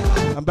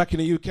 I'm back in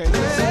the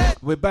UK.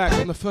 We're back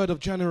on the 3rd of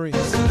January.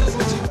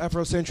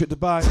 Afrocentric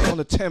Dubai. On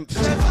the 10th,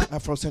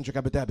 Afrocentric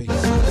Abu Dhabi.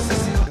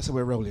 That's how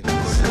we're rolling.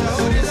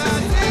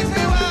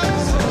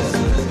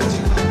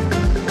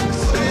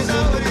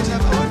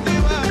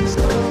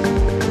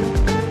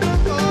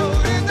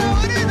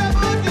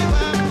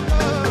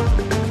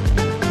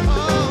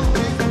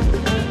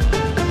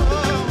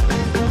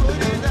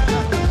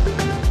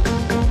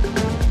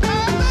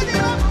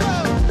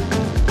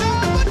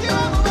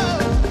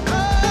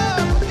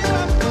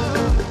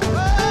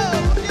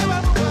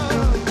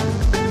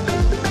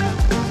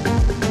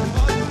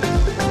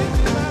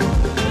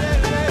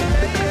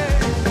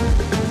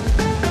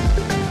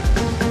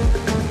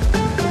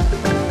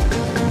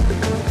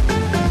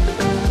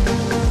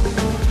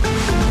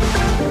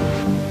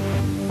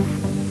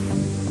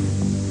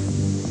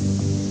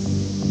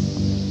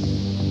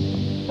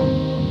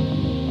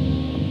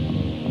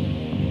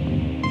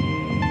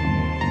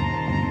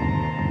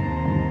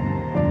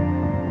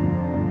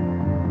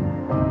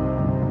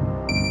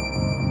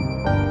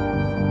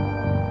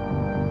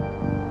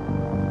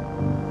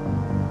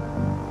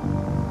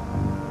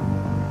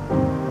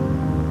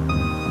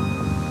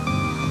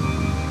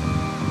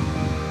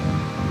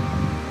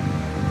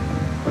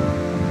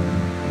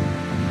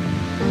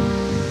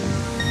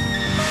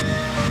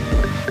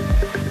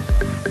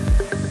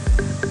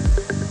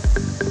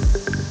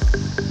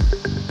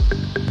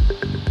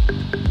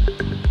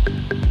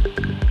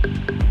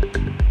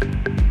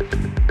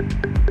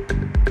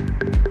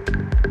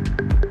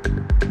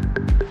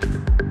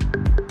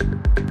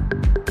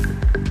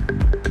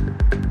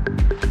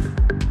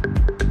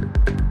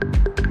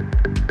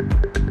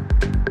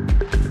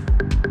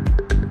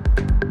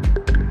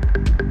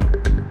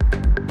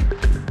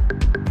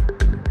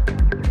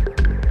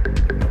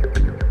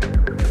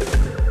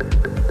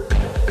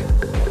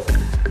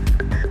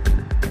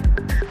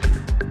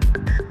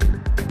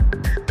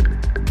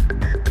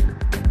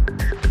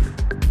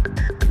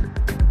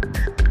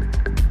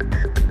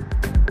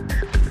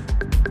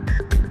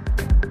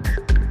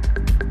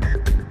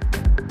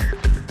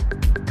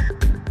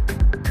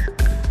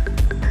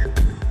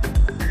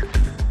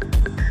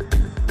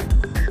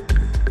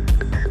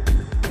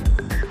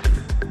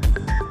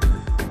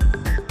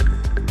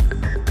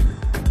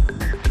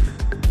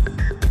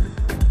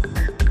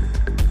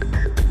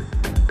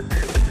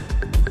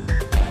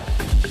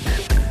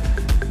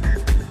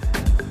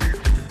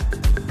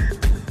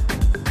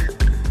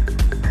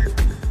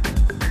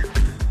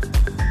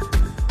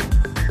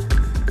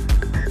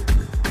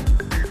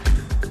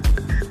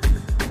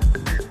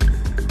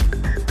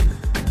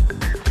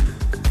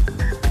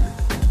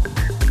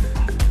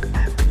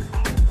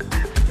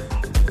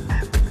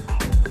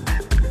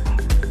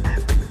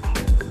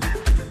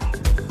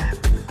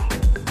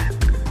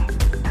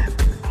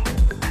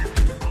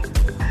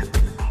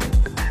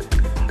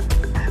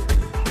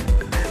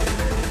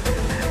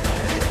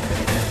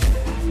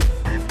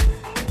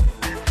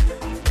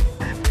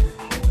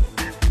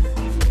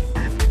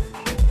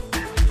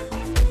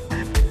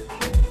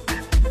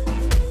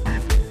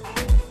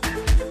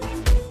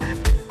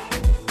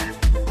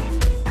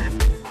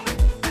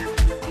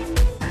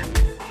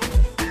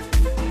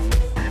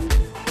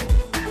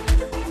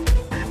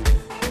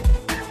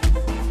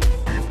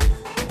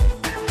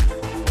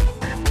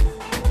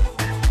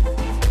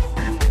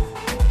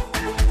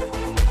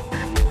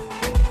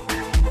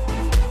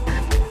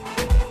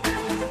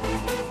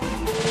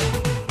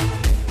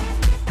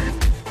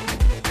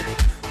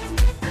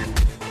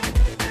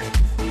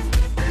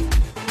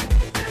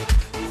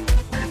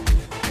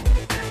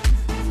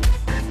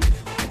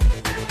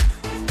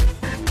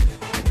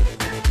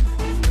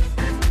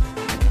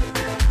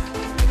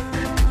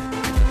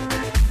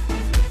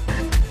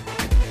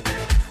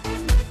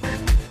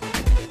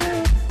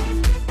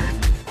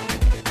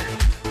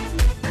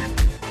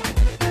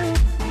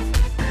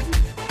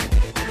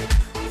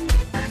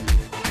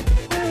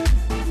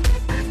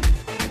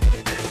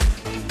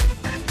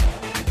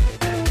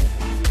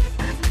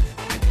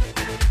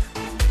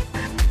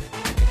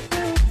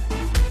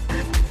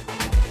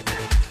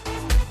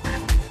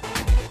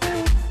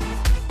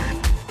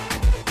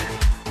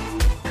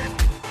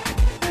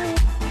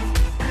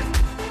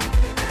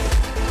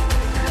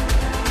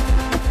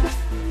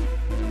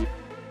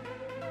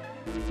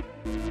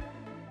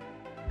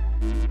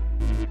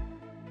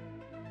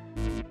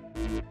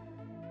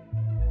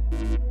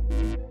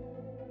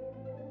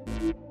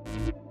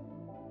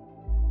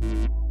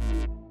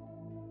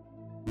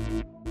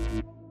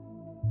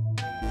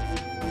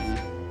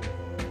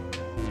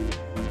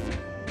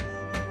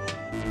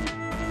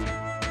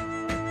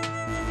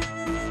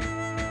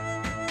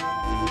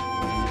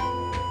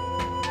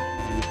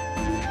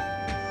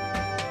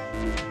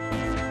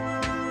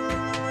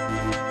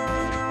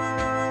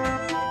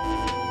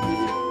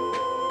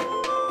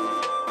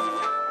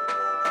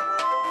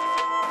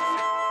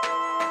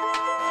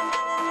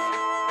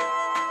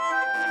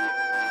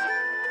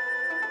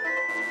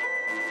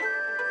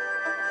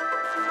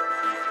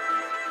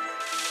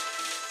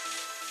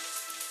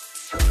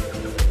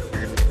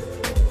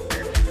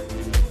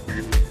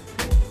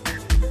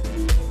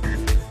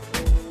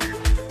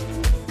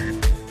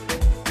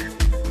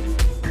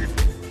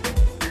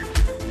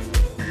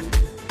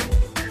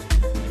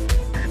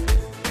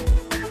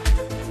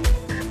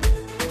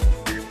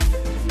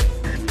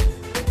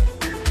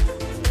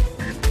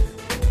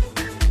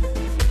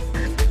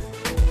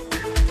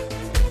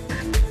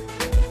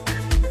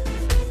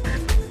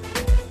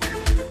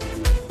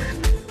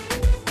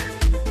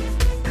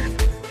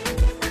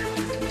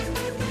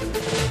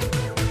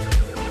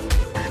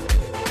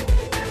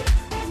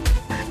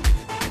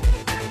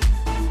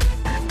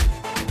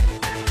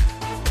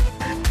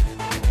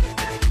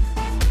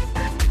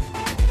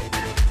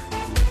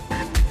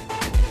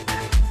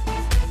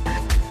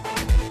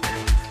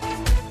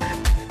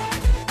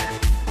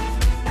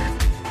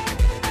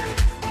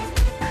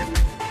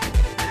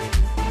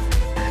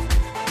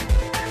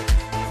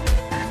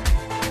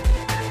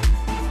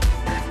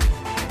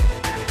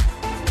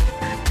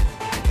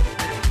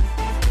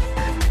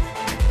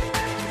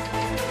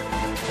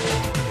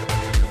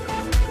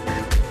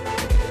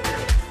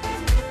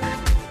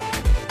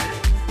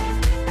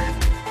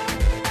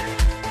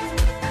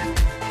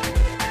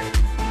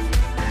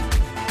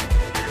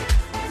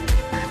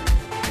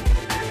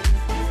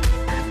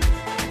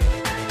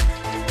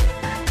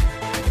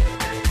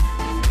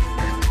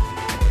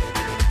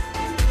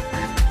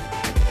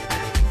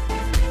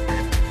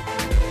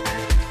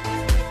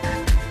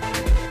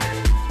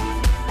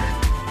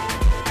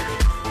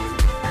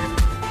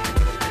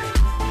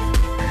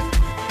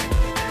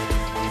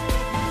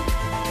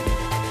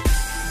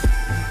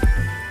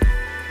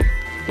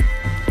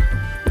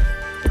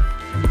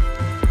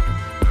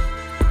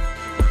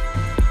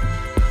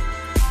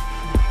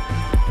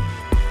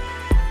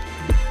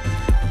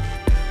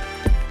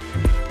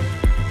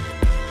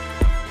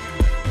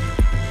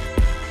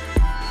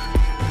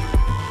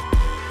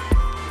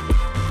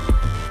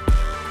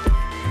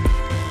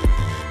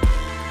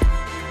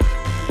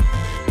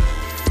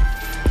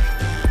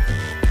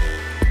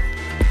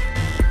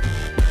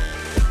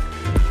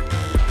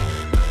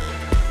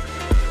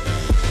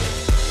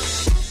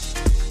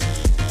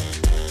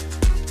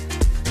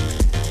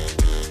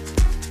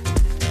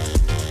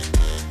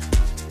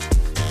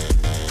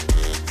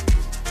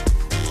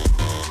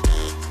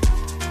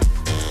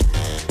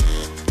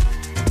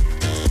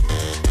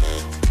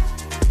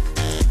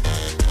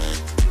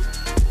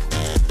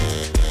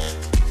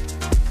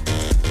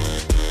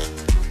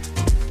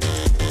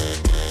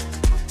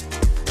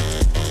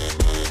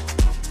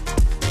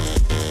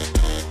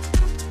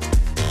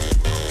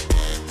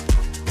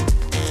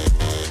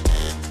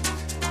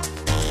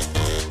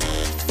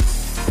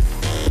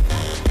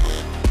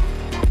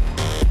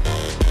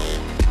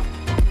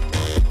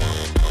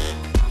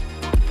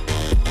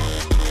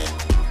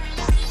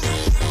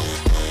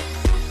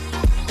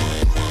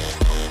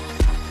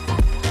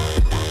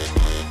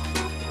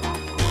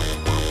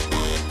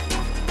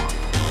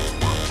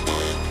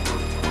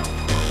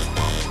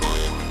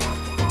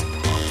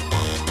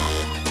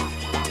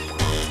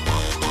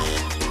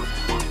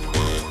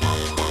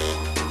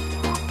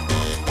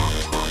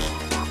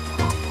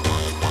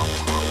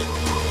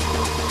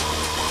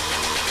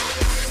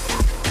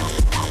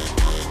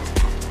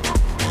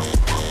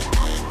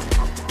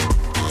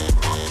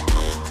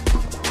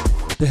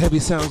 The heavy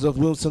sounds of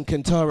Wilson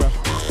Kentara,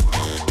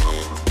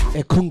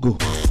 Ekungu.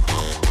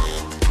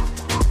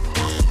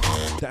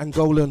 The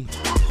Angolan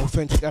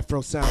authentic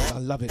Afro sound, I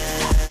love it.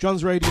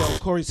 Drums Radio,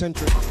 Cory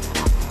Centric.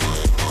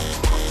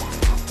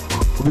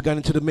 We'll be going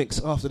into the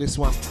mix after this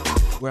one,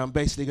 where I'm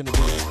basically going to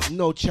do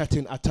no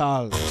chatting at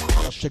all.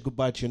 I'll say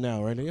goodbye to you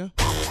now, right? Yeah?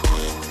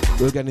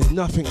 We're getting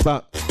nothing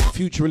but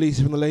future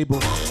releases from the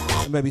label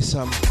and maybe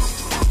some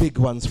big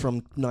ones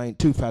from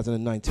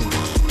 2019.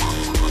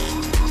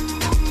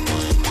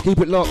 Keep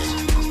it locked.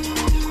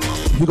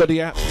 If you got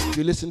the app, if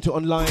you listen to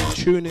online,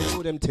 tune in,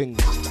 all them things.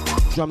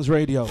 Drums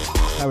Radio,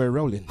 how we're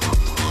rolling.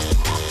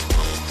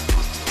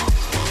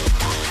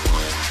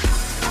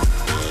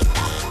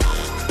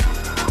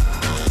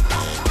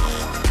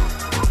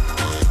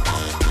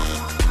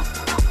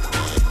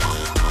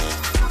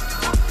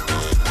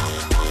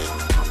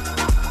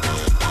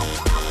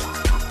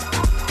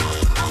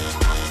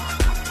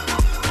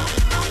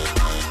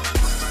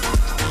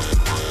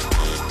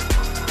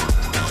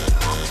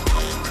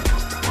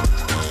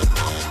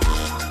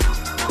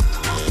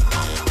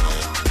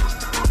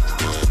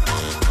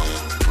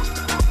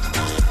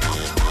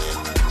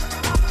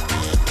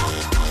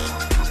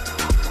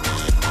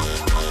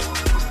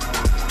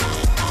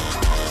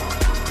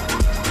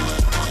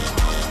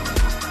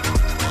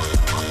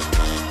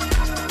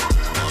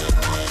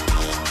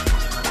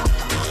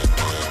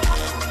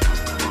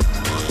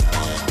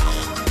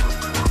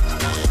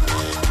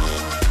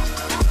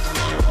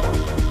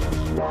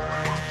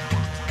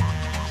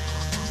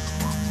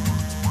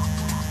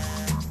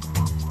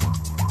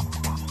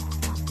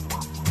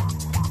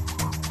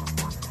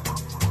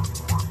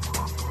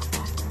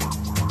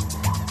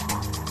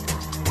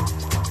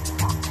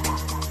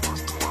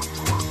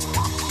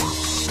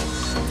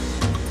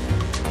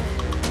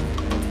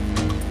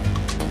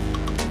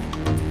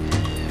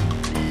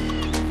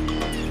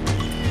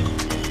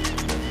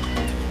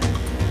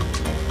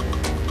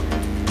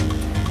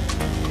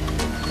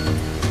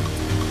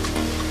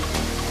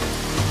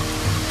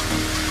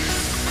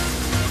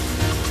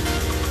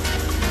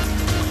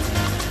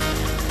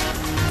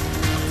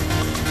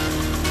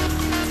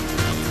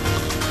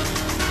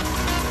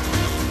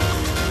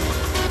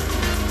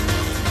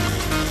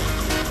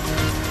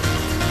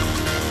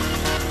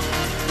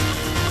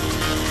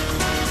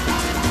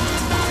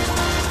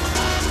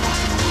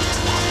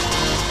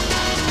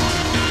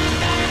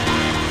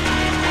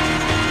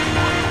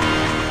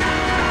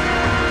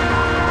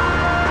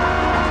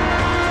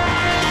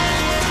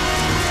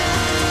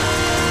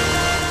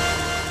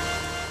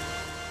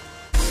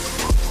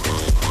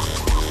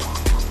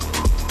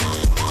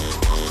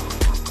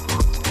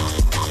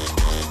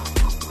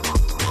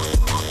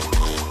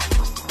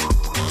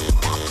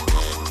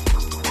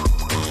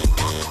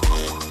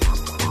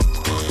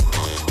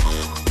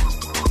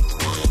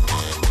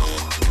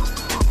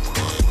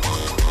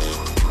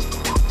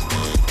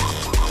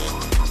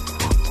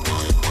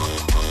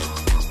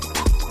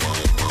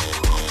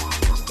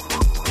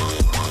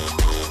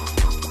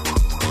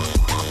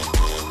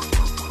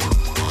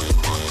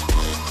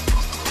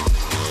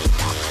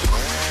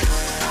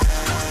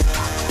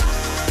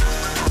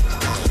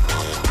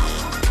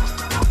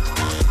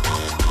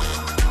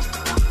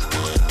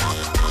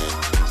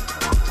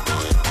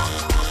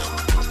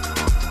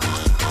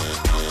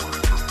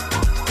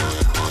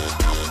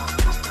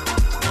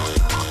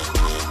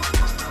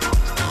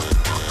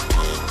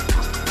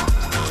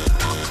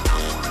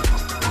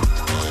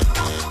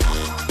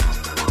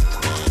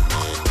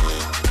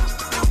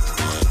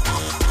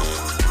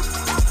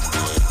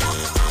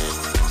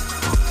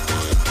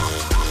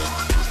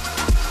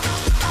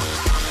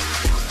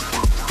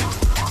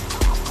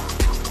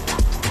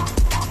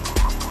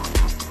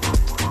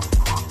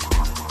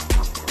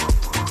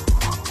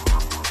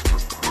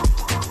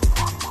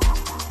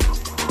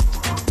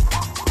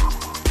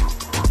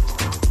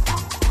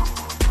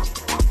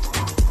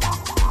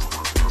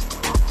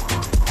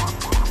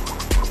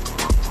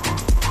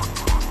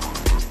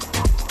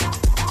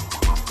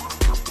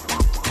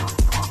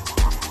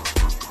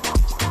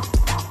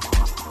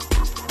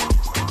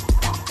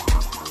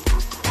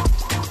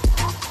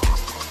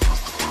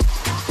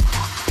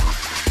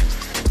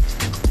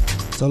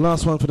 So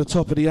last one for the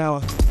top of the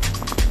hour.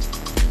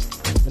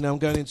 And now I'm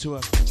going into a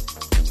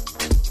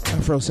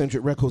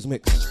Afrocentric Records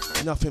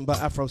mix. Nothing but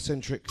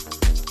Afrocentric.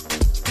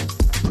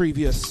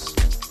 Previous,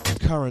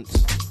 current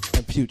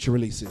and future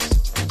releases.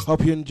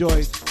 Hope you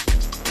enjoyed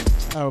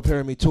our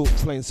Pyramid Talk,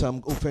 playing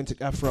some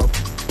authentic Afro.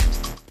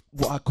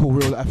 What I call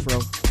real Afro.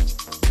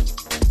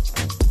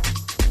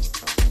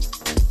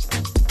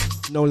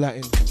 No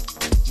Latin,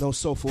 no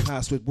soulful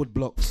house with wood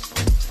blocks.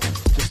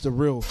 Just a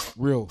real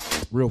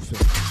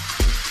thing.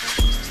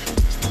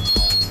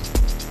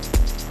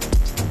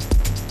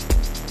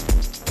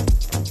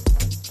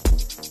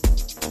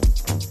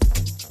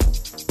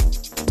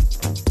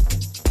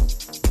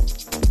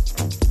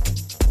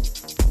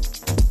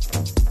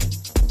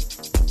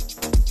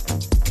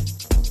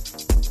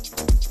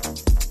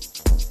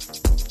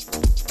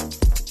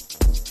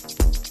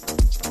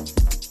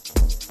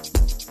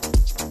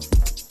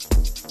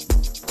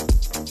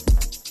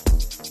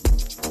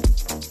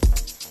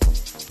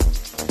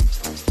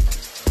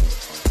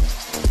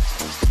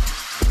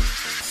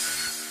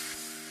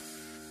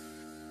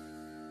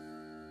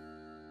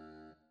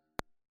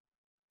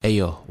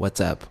 Ayo, what's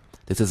up?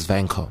 This is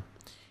Vanko,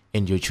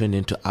 and you're tuned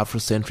into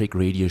Afrocentric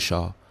Radio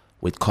Show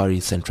with Cory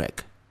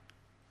Centric.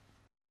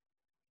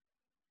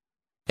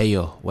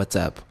 Ayo, what's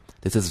up?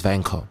 This is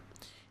Vanko,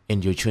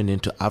 and you're tuned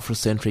into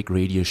Afrocentric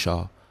Radio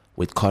Show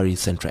with Cory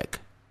Centric.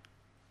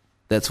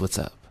 That's what's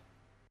up.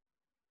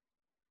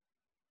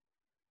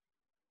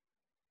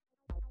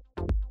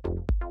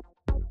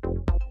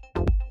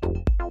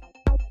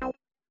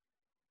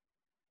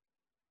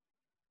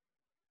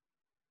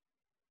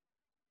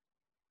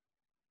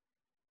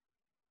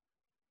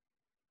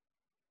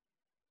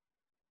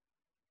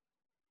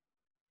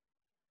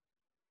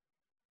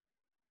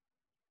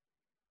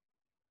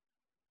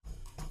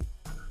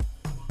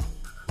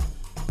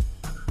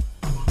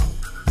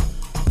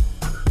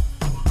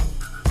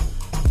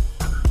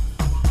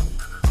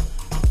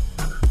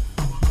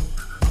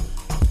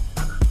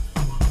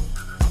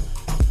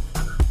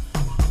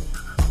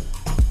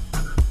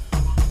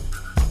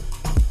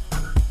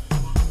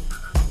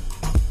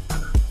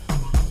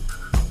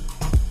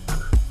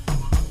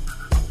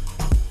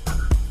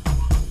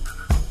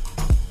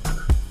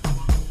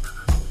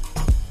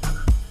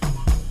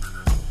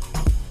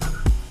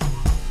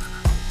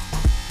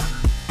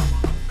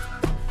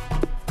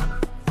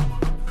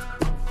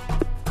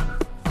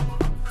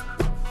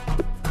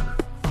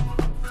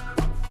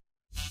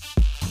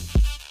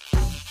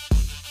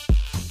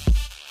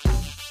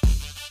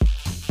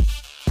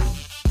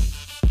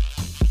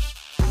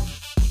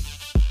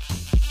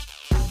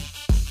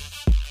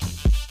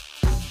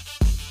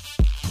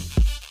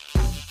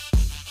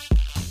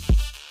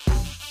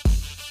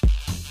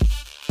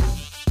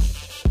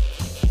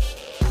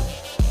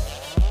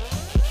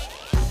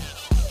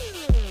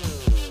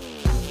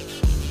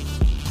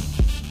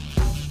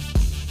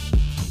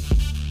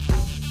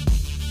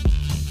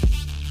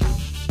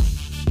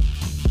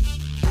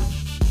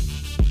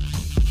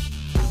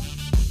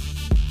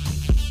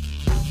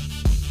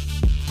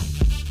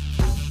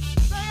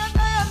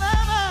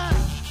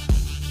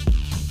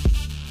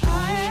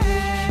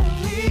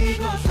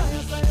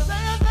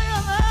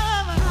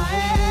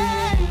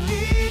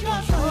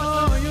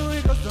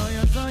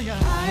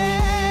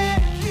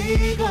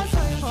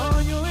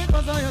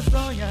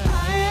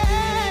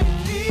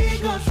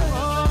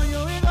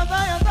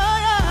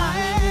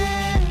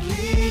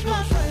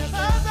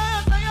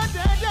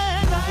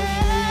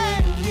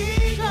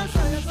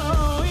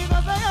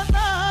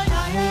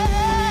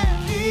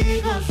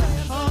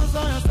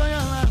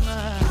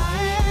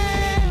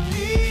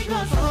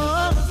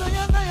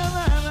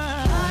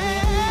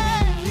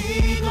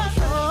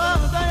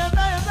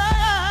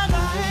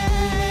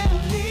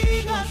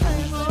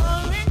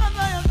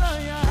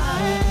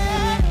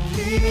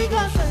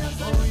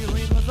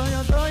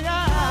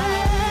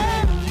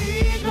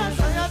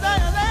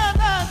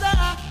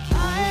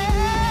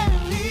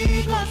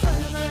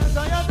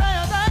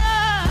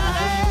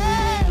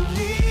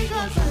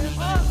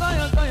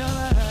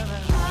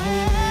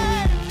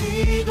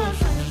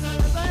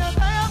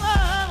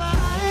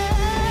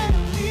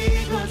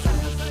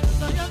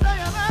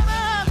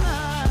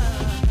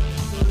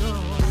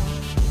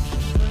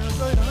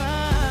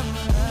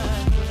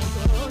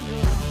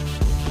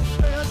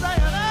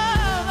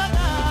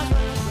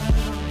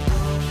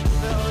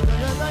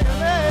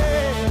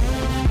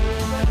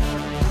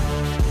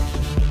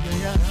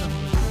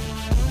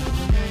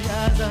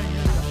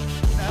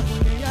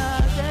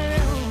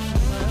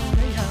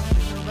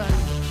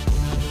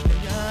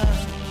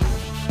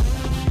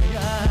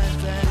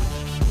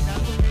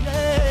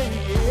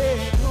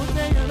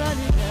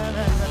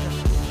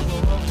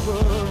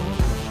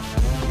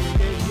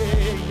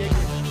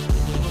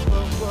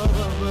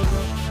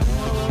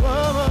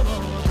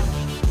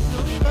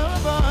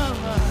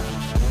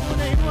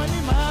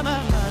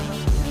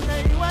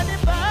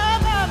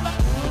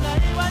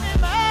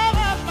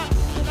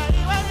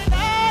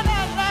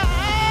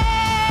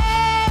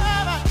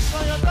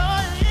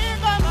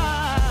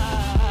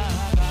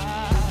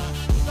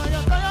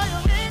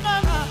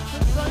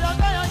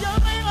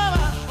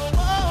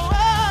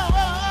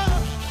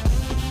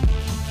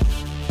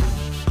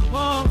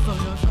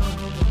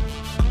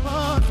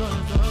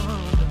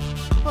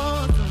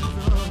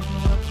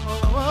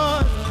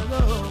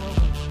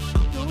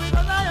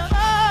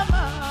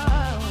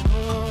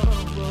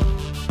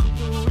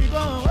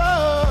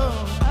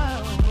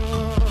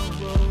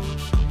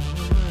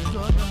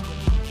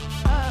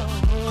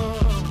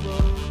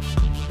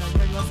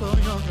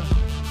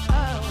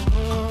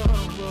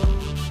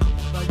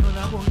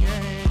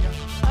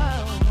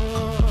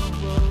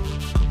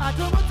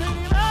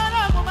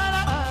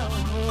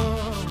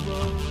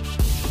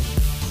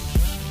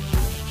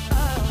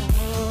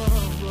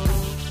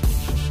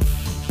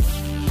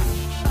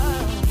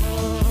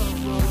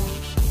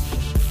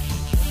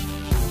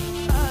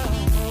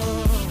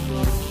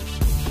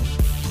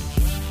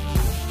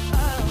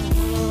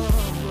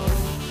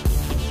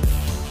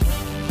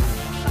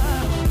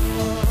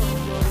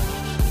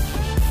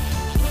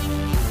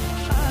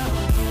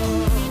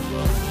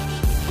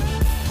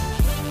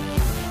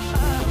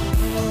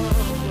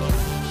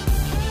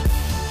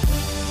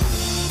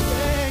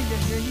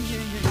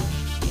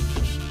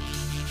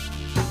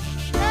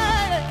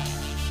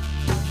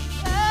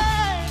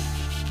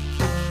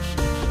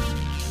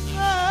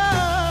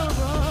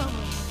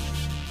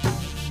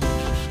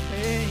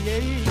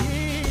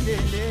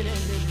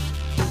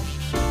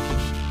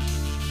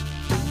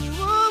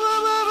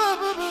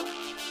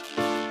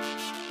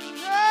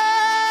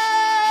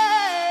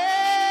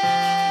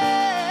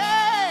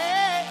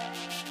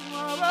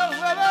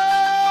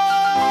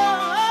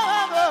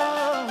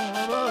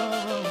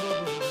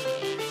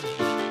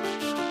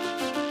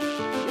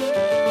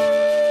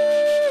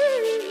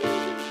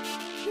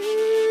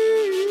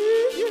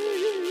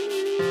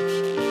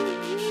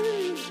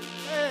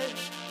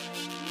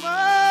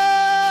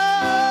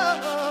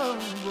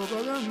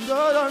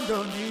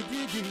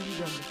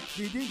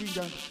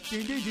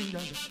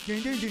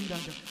 ding ding ding dong,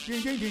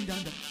 ding ding ding dong,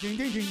 ding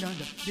ding ding dong,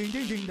 ding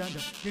ding ding dong,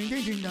 ding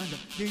ding ding dong,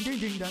 ding ding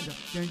ding dong,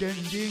 ding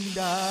ding ding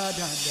da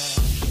da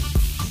da.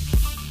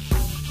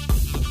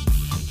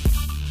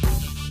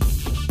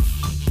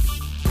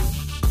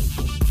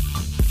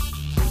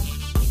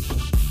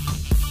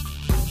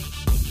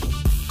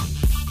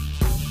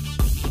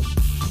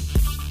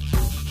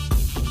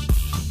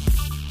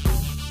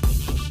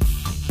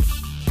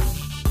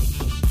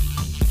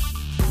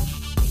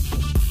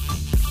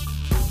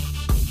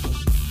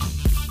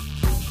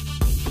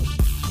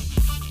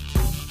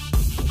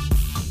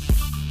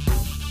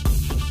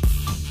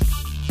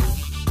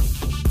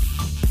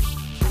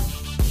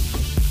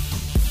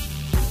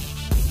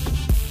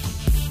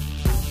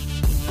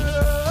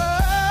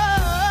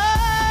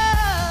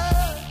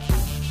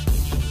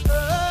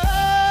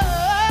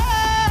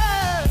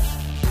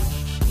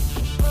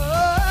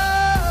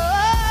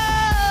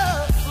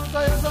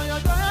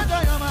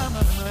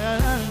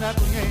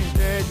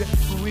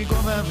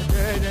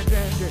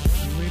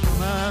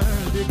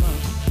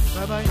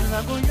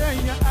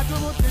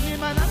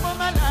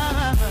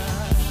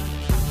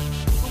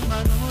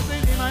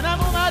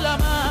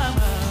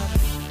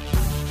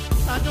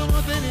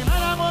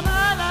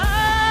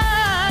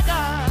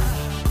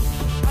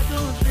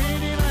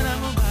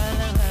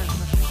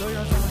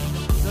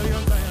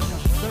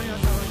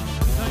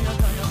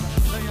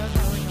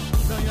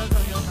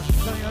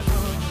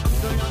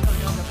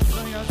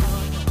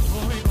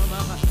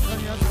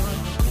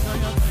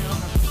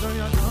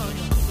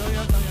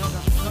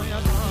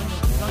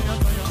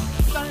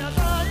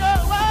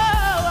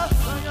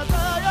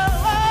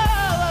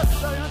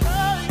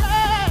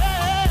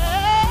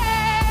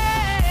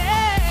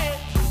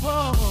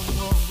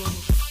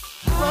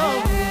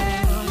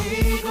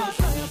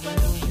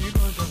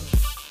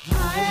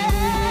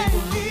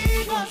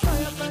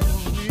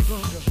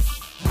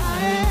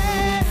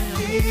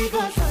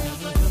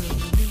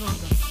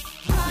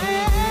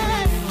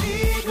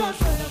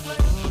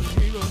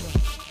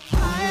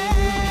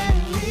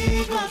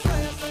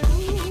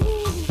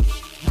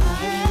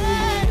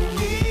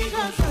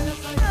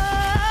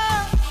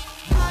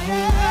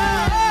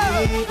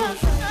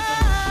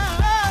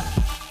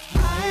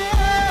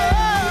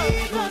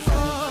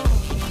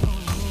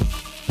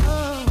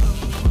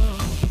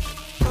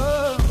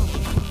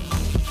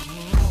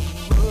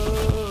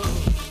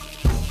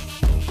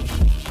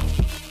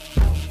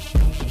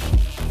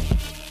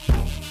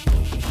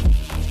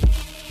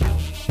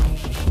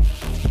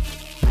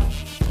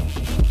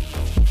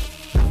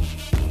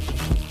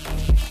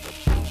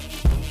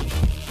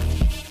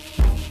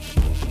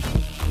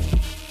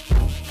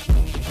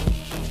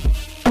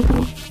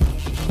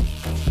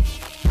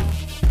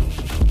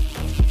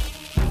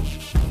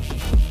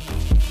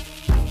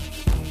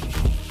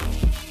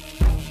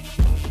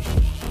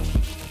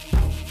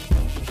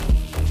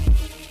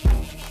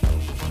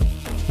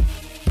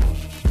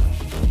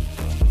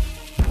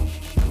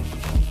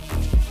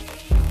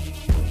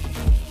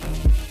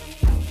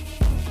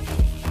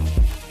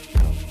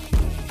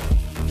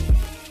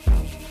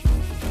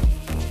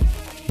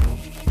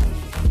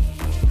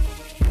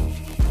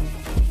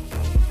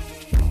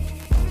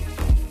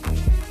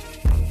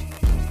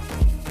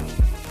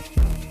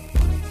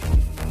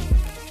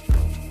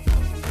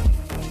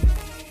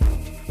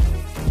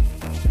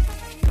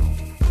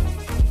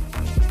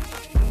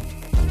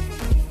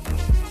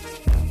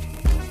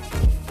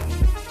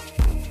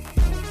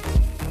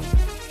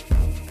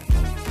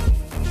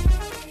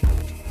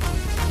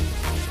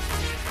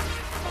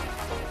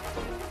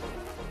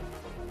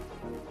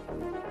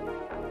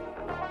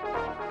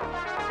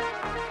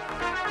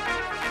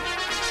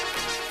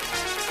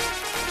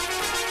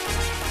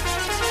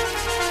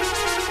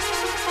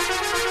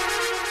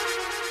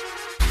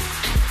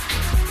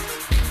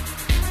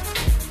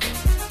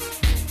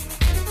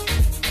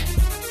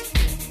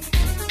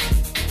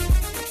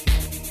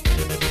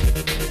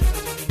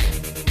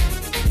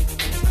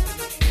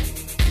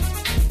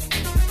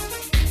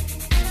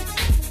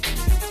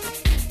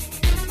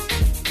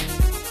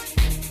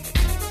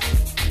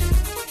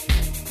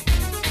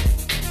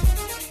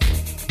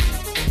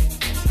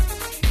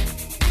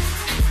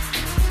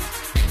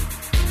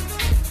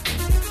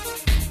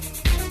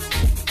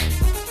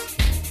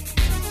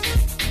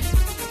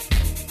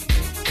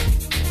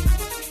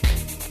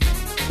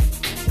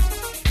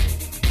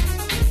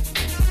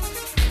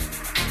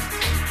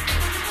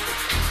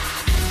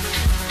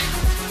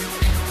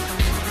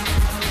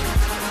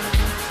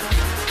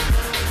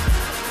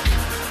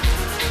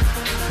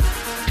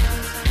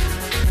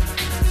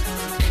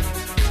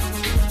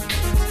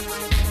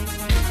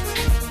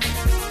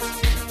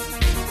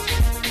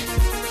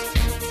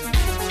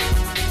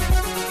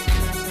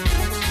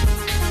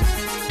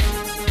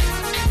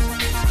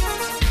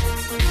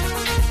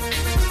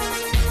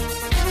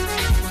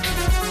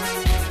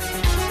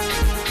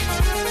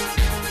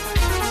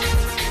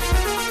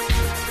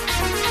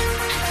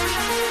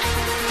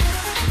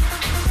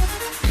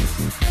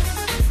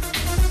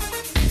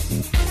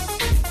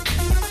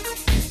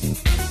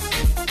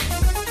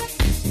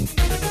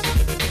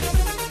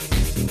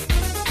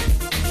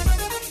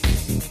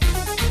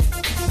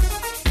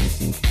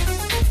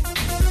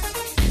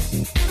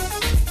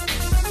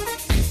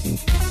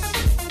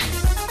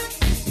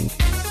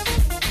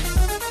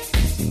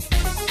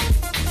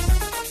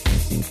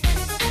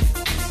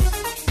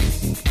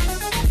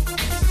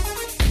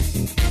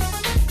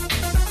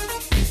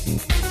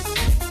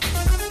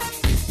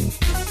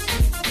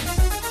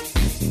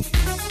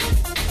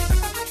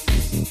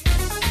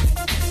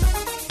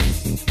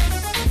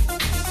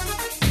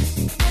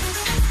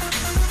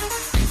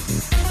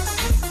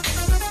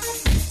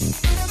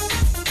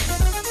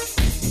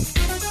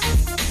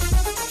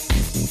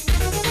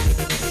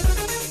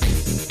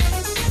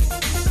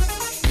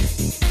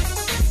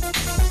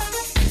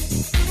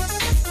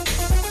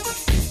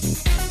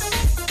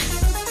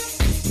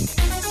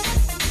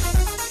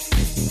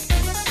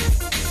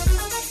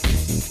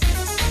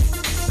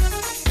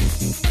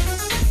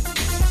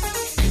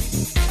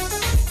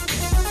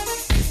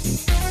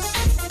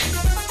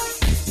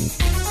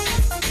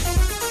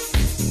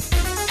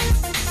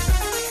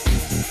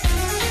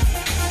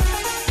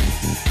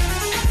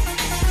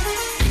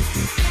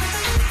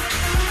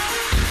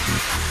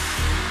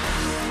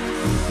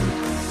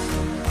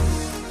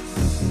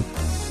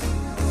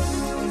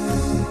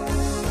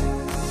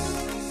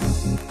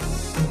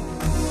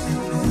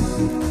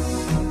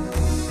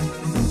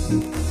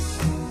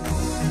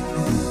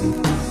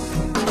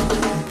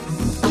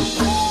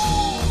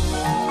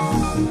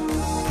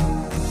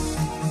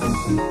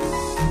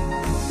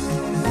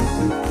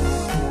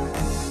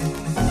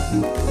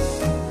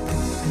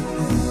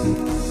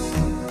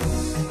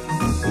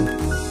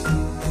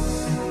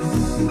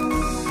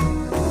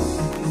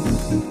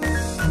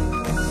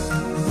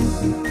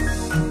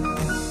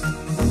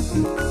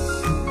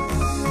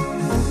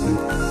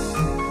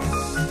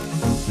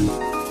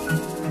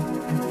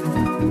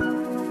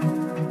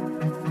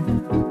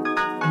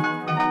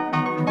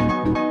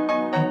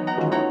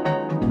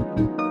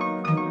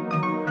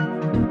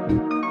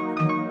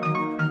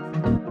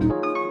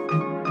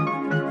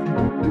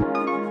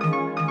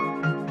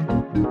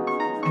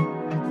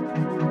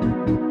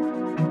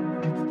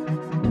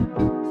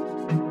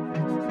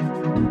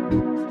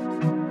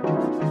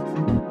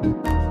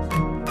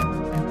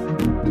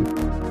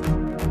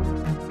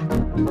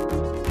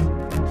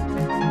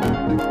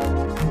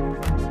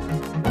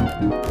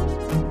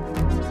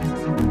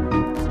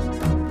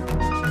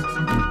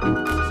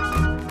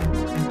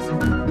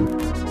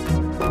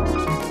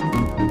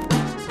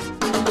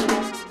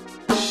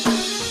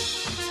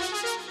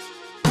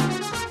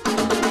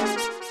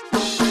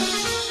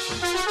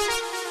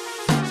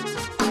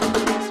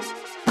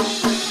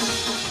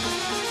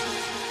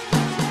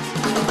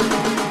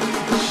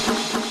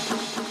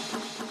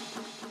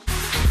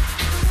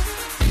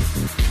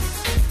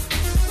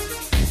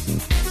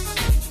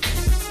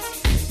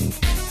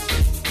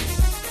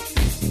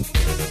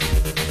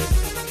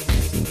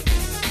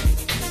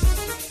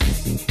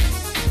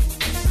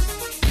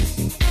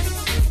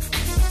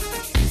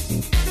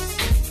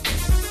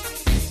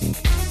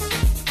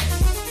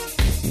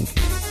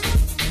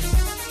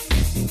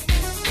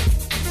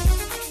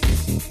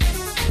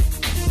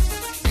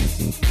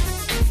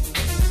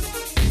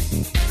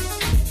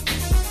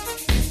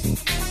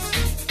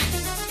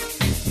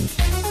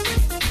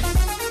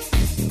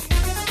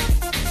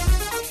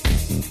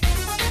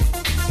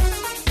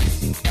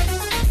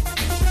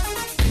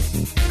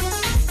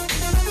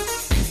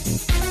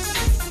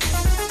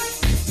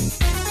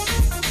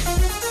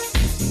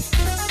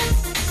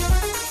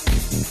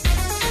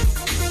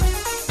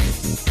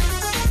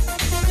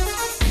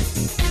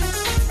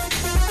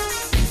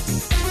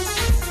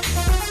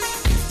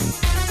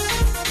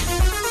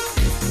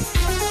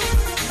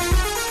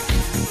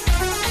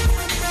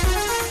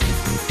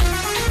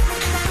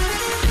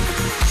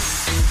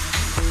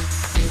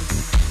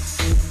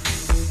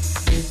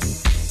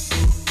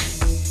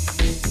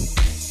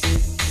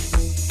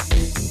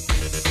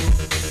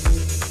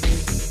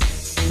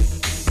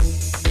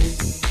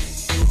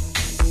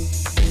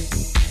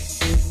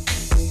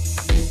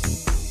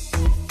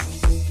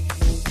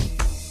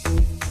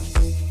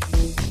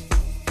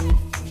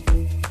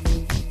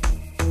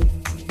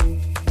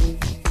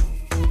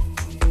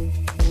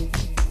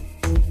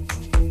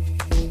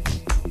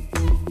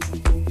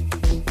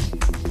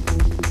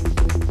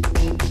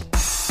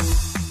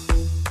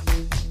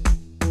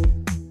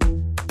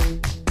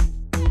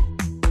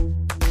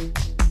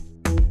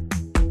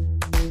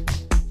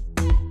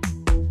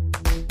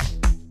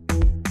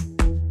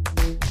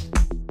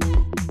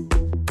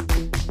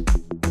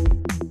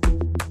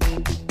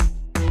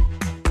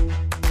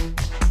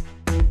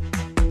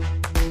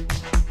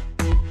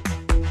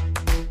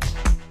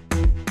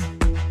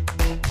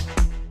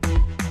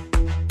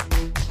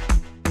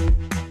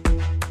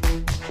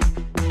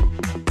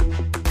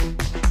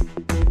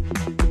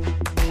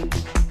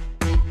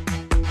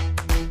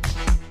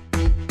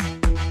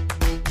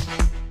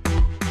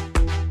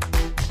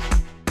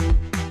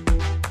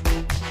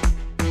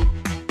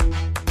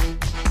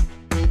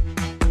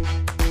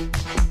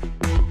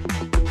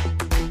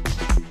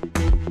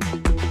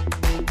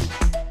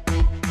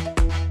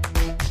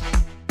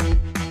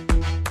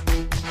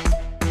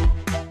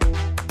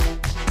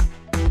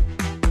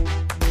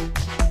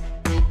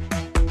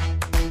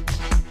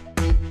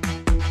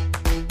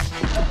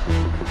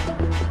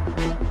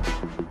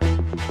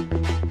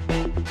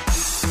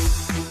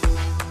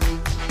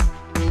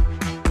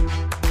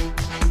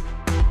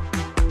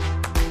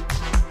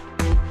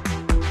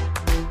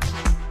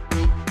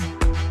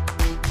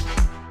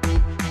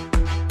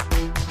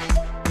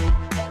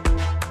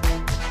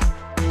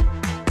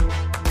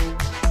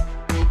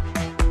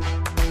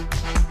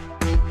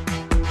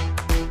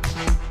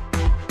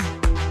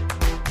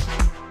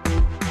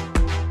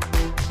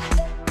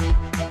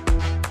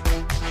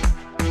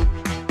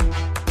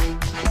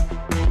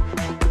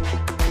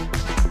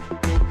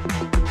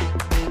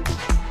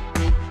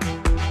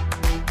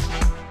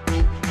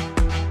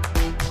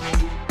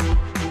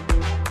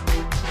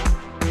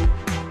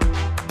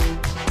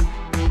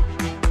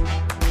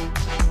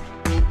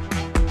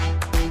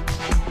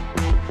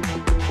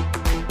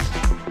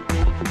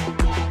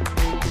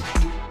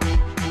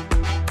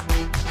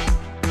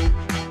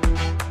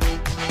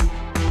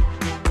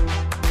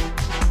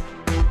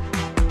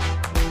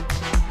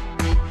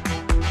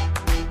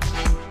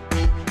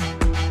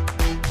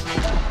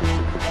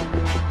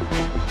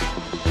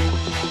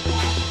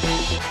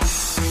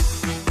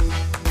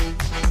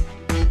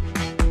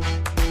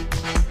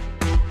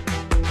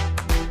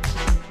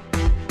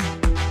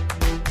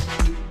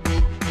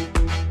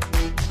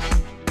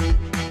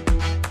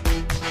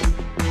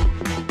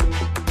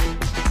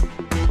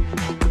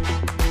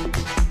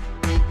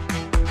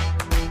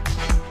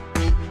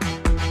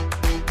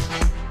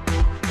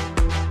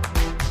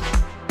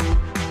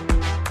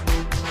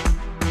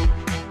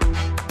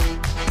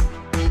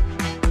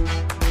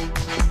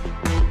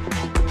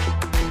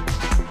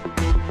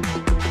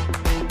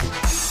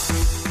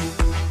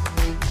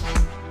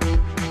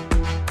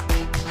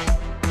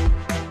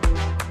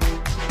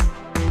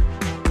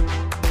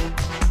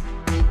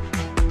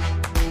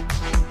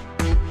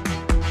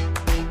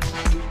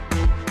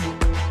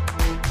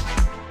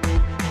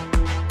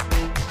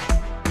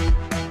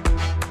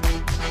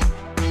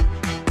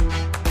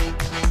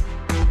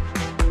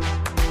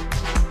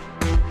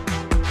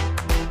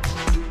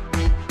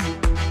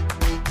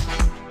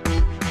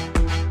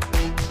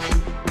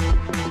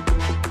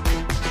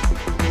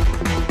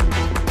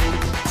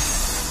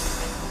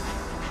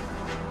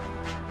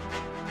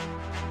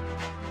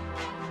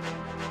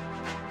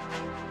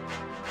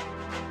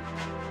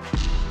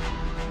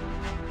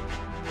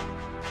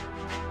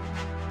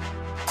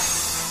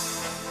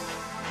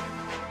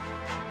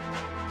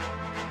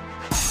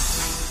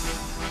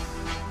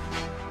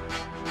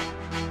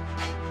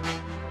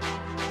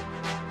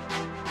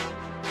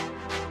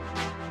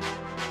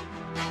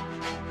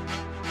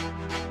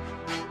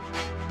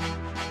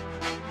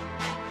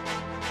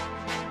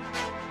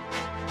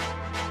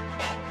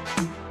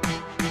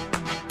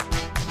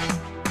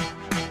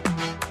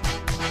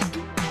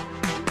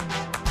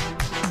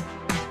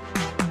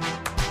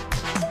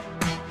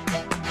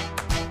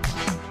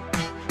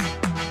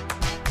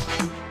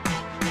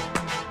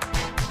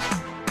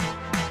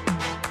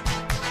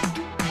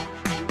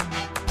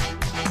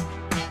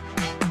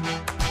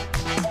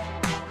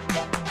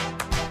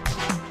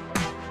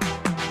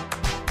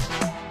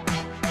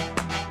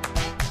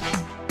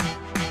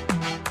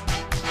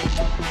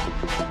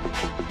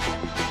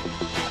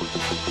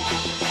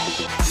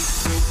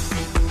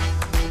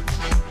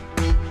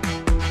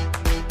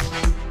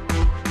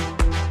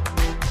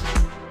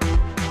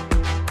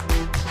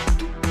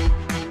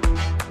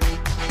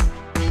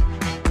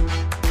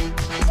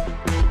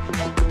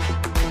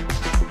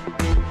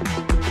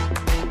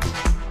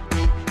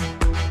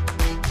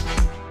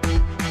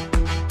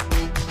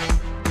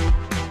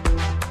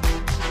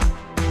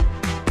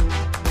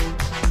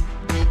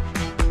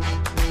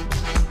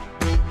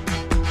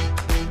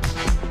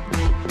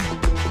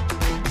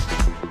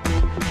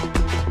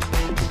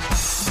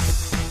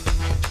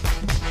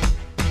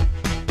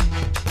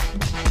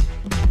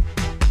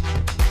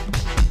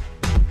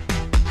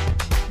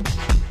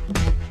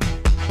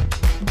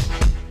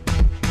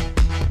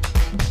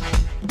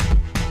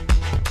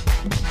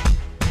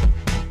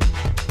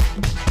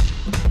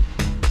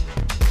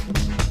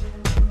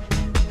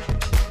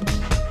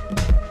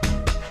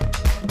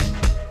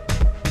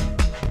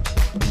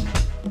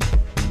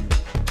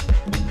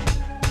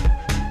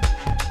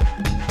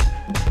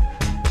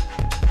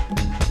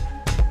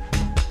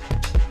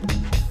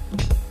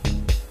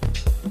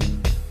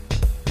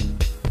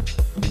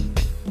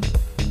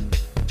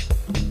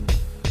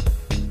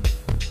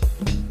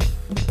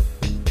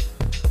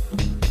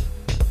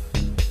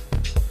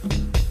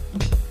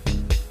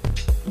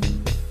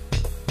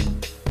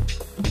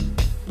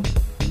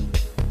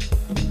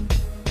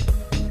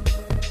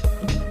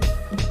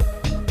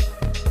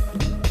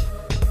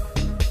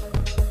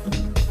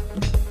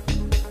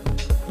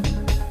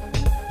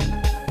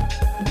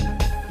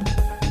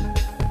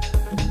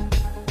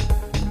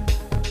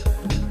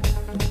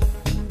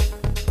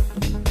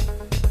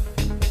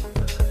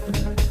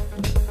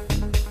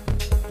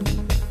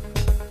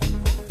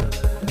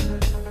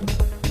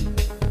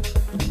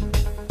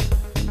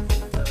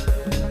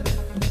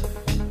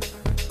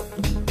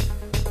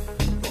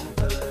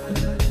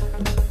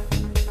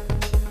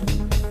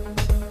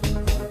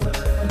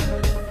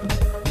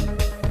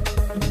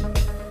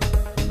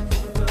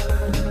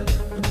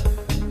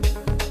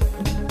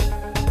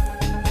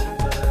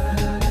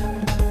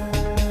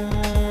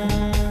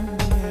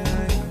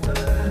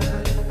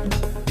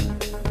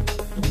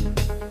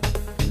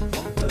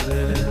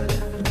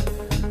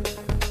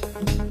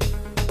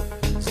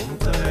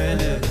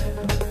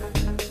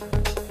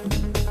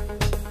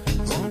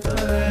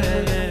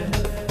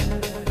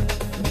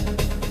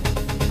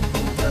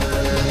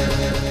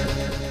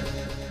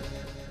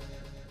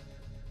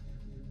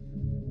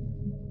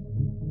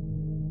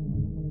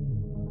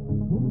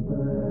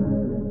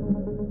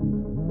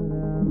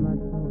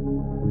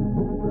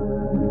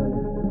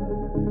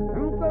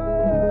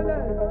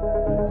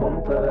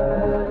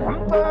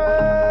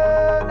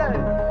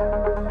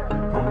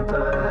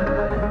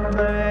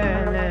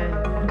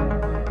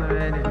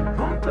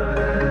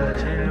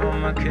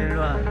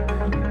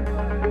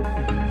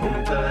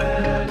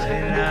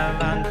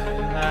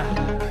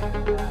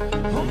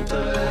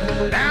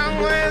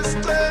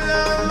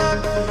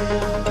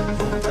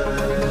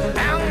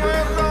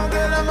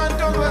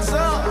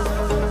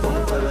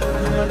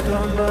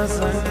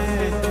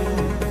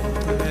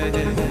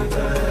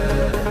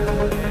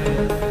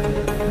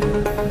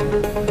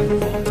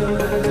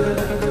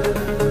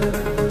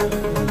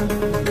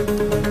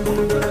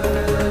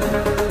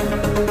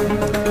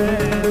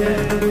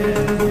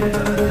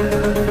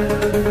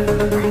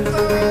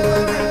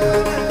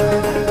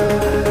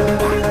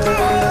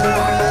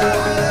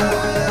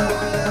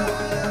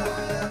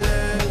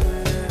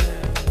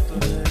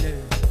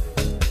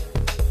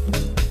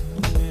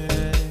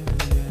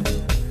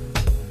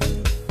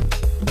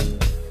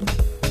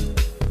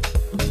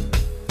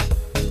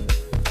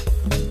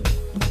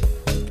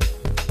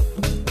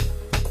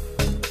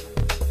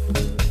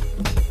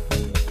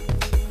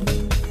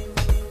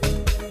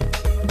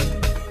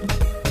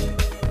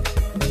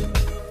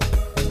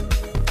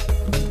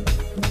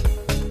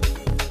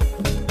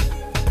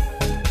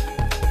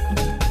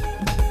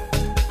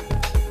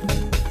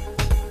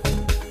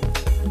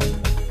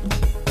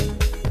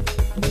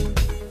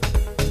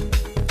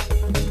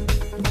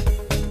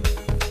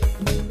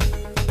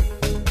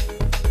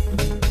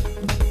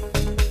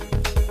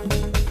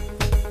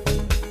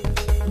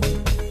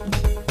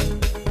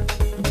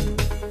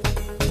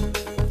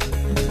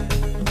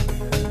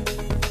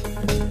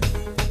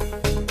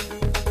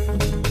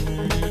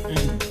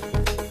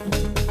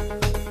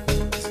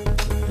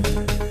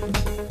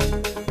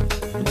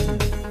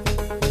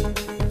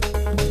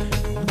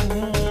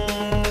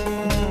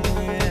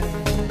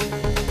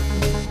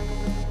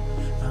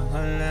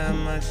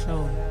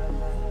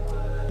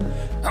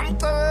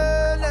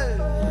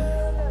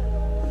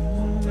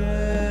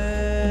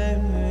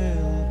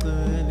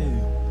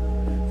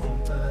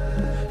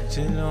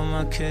 Tino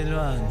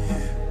makhelwane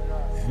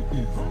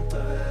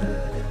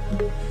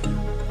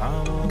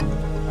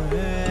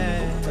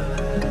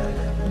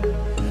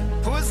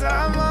Pusa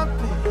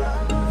amapi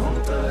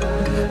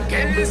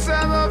Kenisa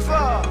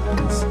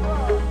amafans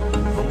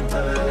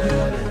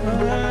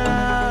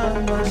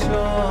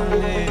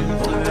Mashone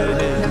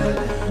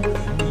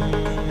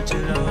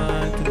Chila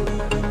bantu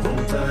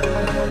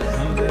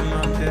Ambe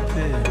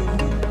mapepe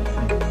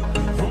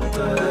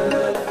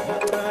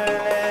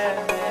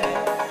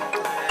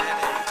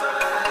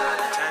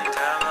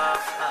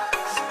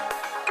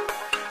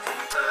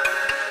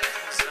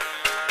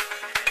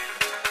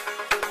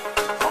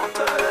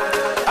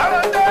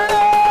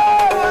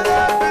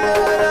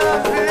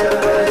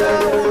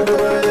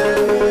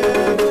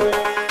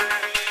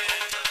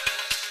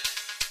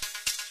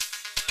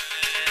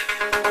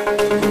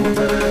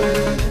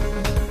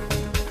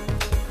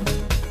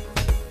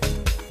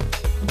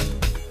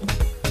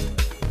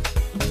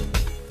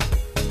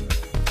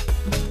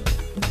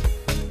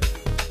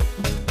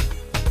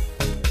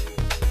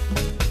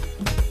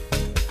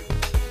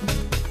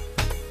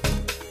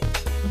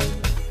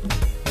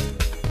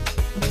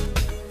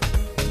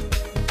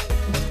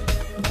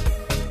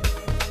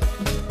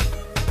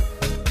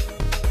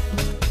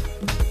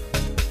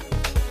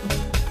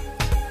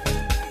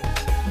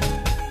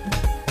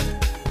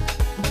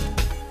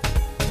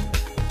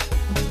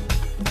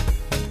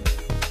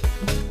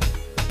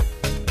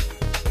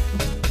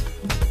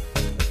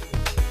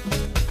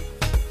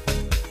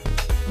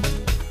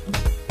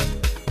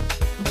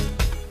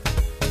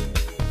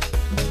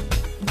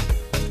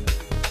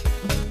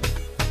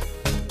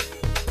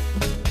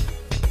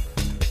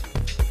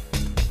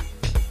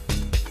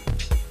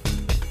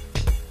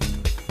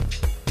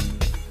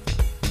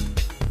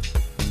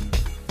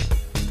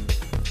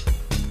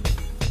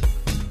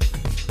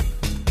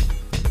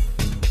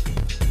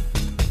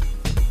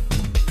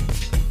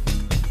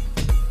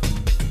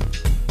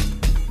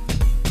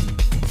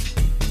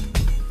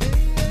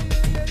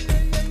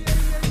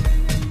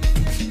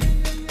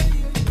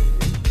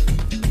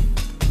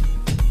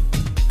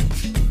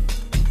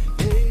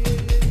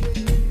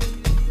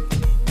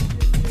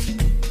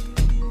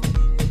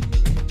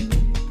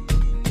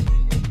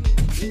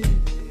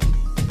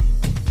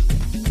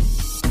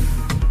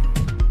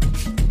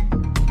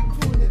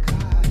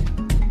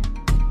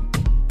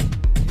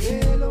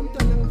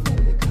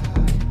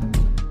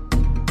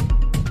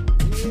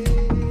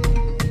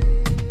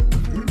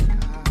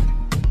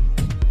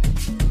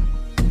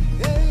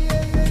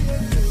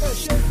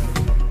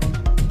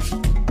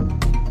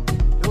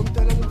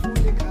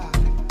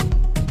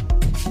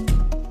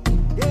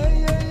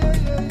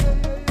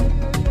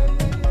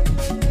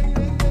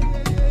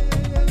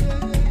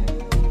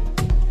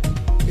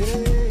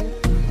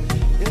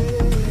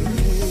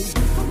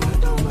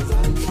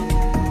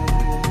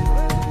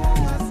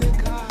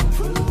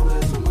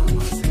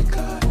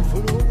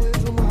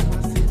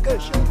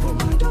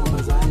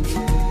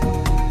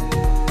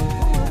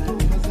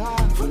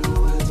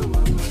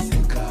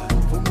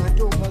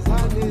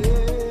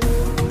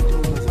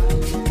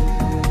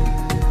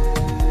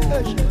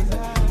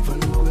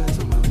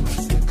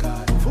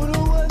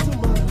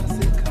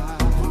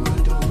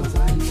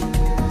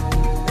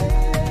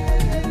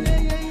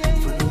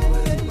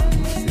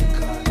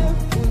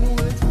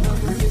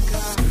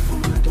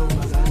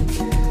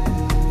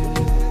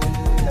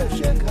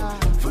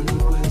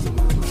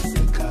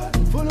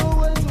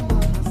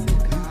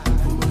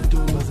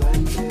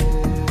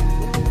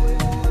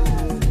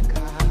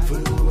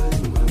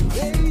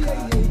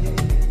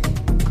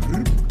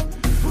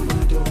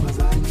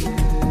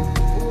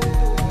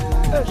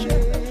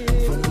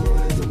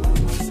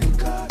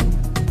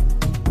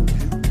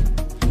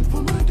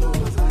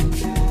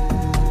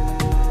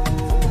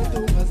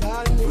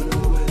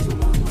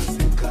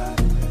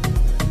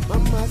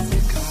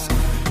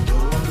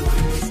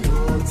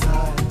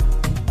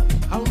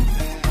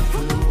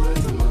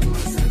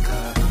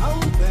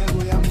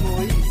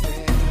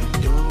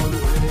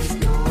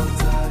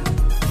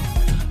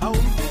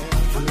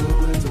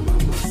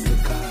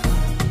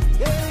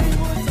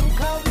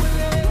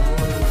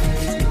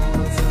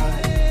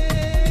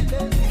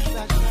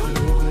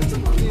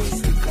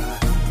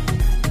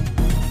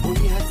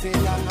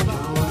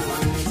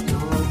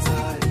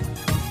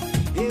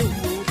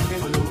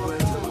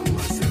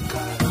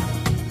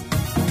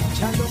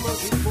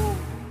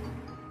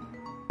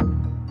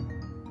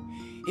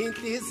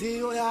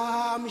inhliziyo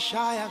yami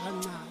ishaya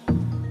kancane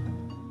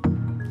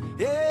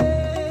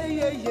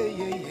hey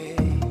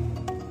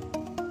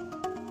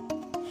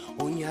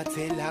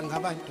unyathela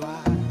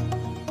ngabantwana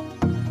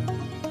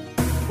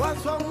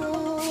kwathiwa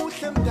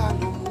muhle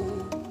mntana omuhle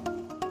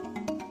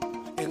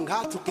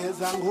engathi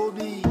ugeza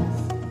ngobisi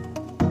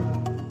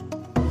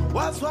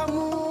kwathiwa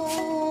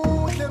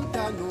muhle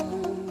mntana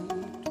omuhle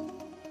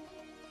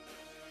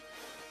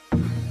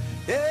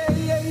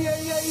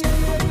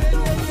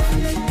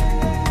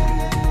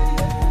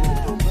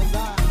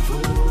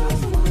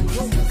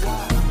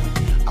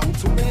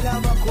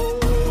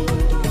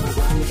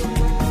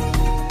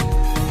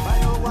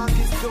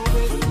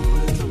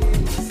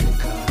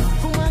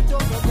Fuma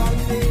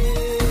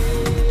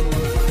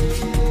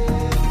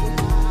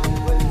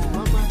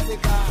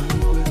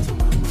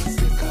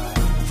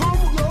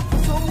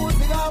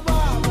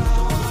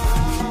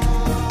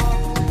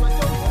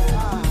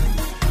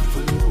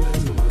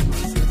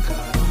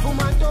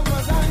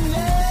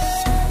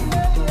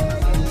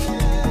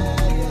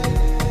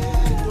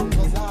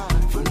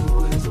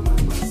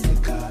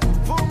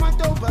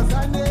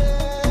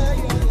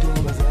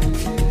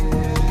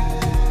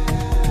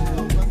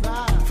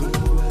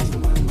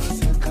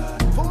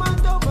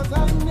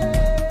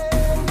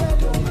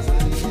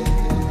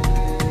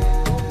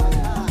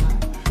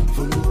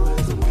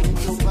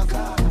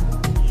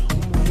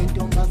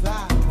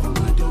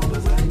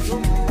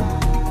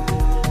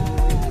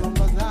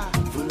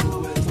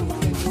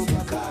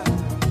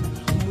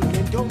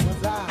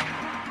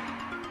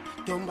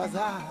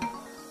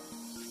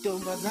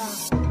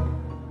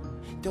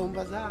Don't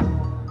bazaar,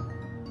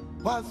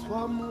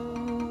 waswamu,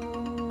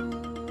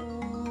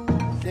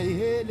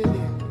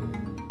 lehele.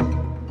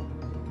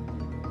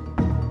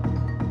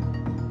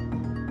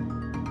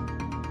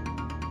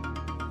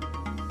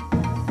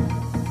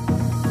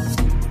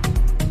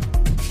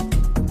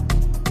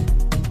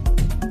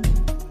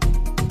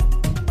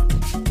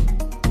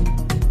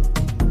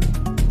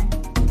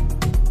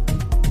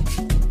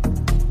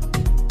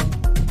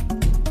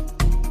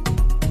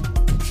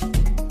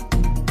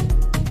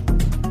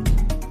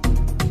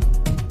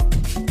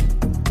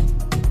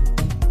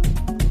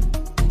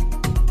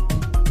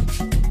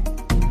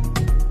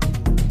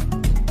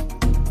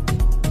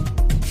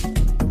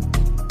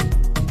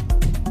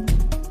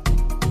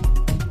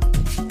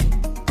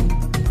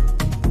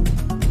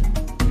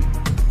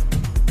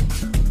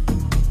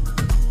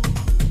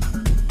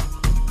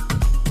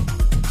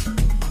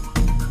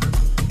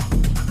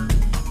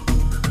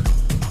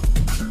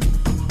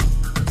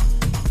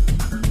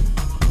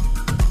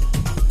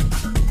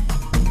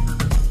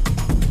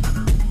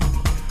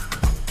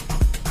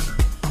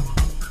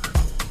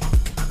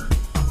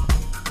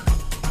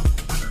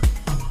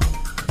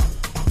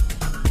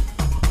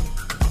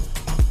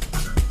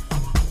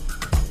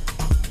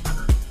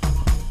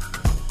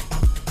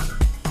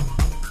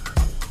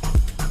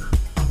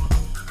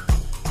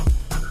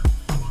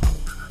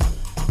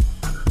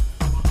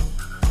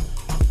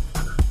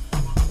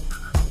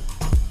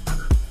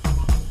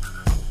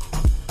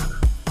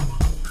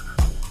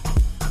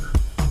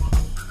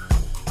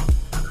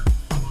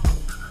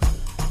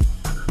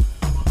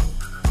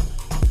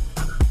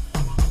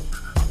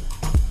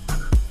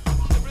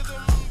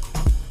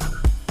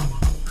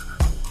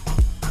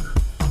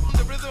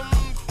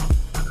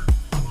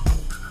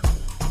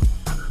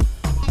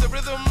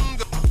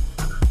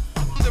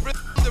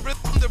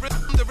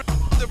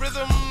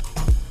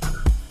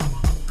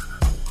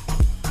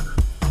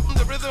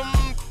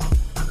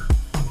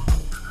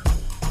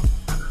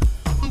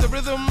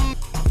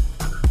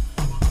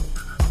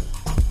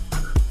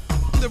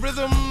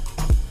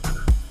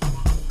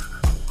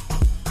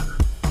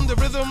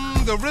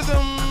 The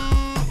rhythm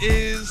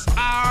is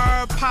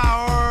our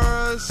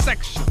power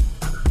section,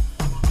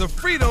 the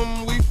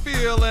freedom we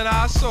feel in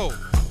our soul.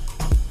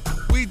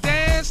 We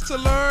dance to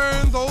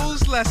learn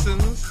those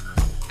lessons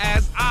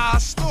as our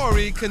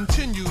story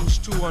continues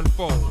to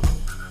unfold.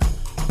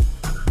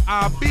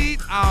 Our beat,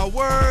 our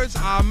words,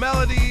 our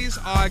melodies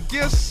are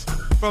gifts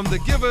from the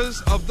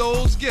givers of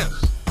those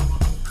gifts.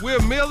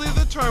 We're merely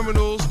the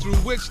terminals through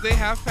which they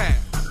have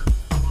passed.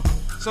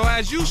 So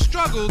as you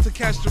struggle to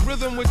catch the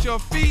rhythm with your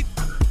feet,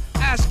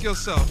 ask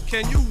yourself,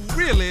 can you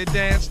really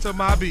dance to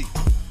my beat?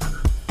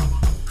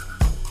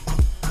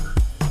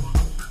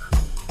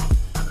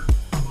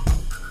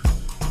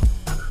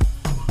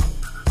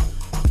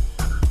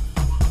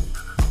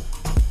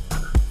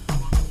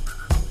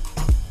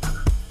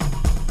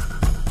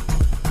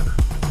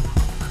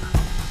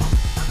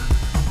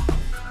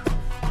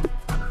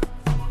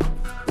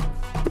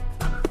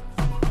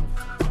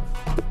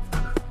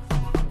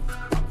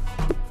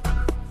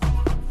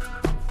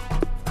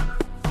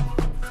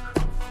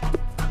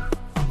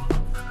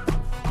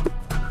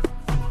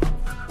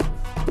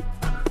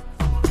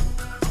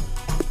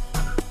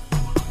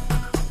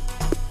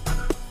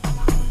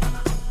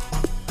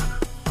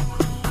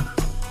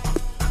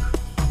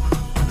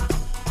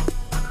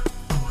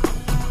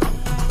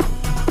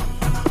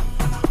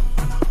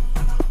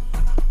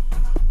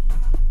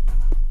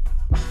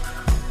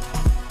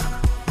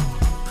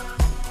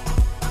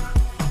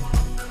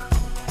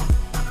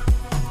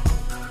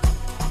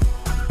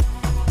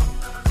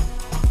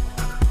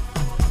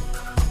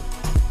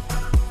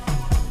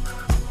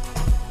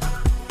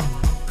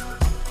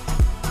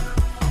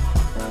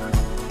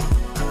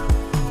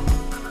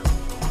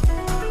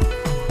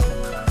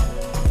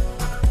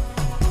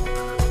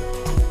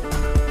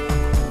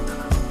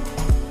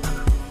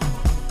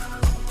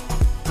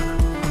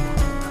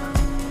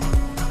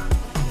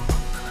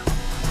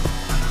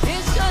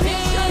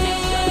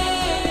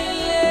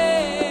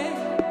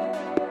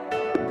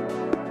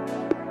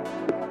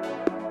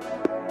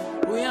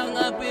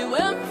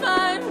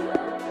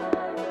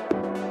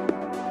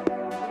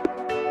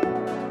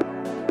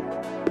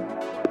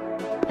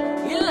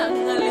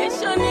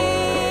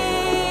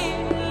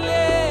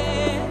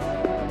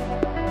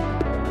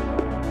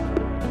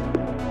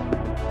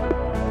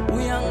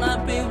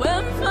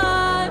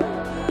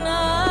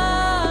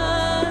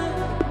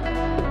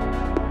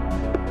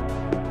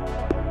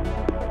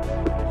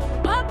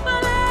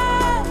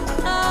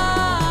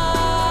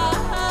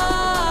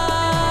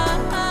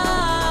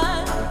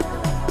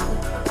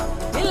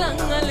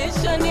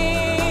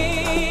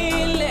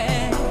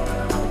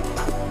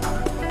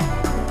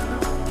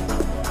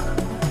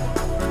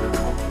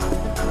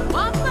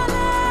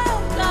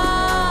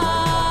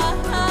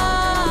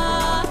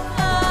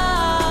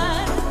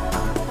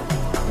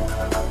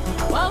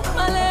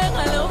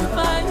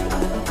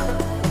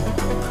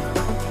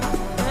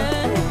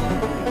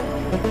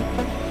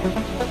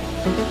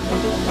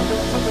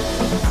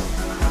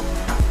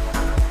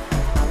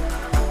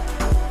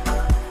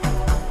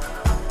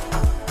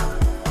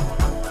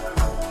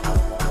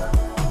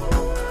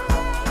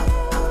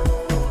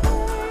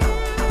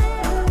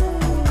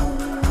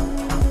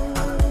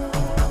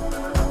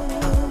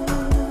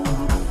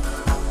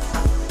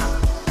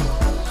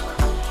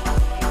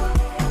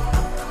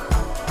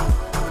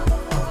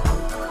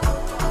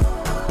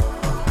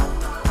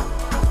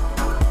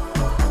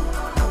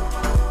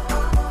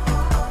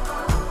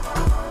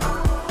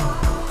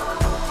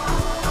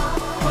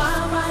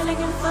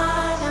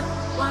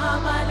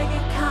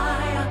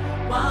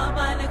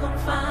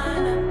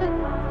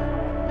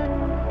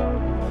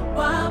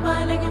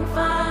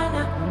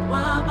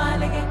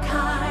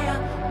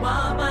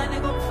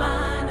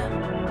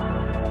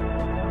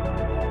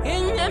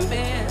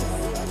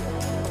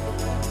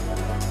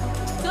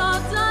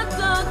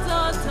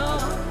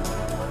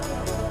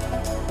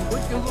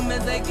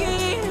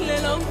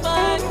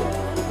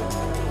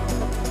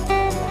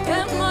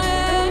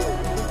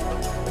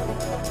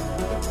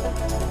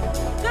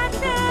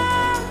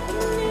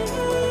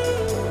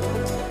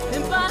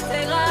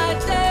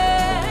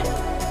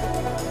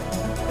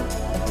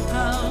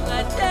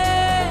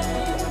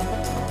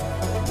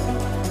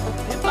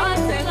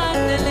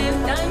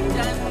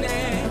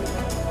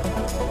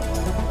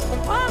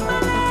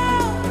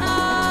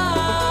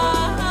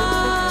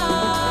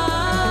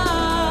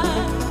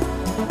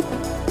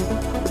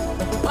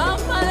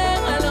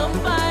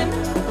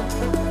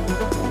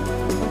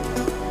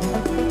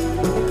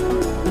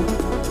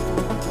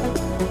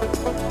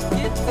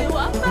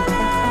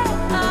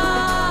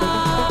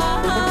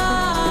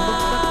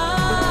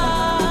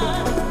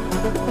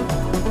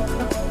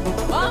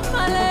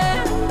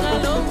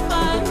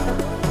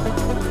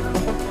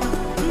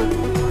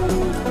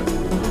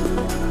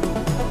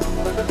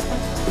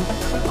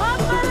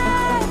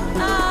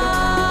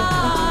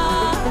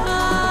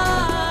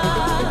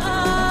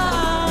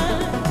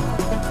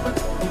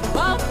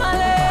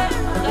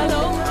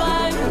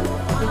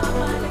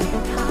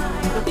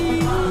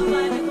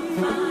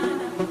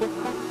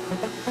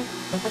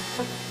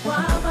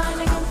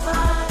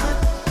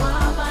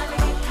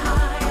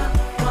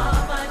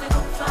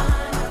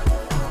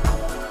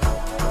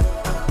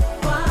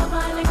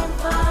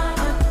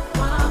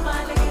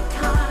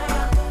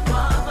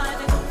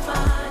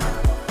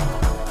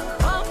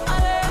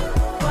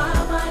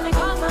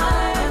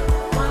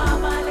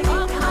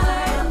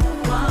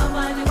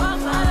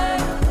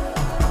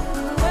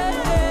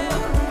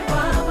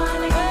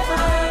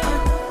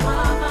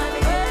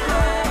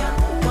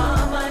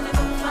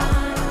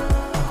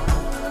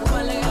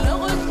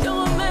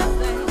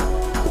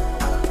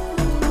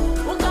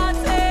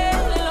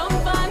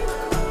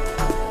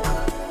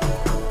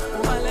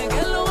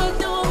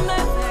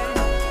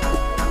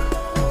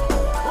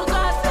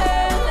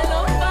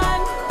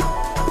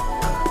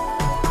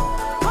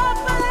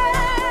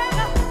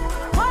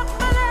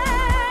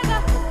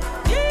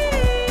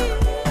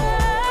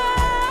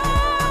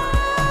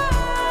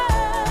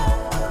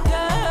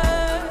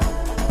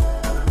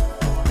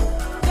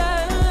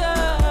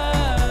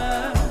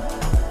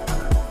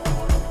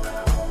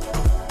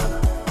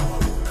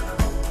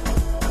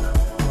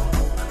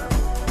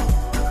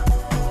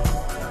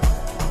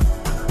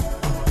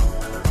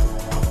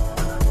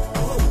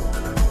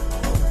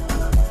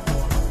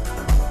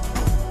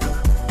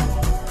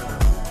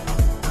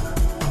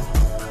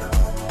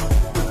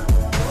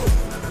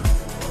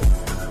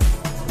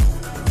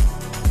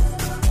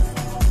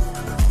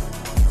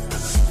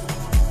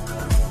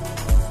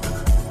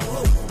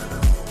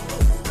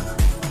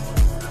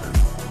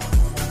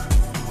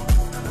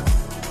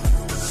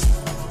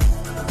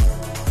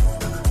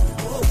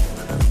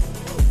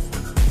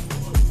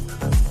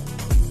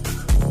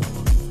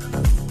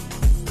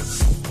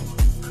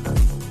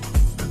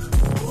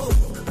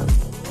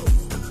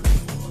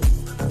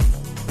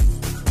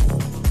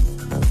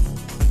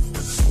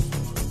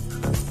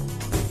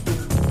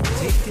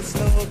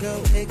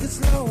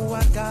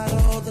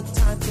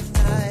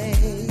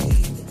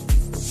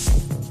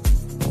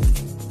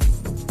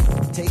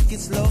 Take it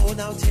slow,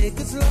 now take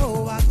it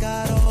slow. I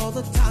got all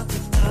the time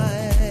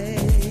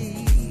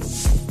tonight.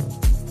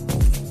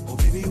 Oh,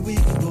 baby, we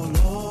can go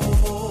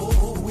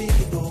low. We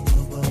can go up,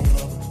 up,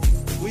 up.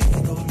 We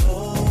can go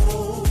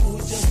low.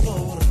 Just go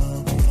up,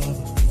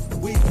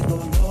 up. We can go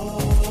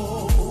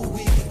low.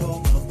 We can go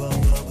up, up,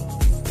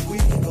 up. We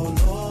can go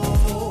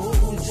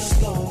low.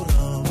 Just go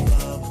up,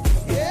 up.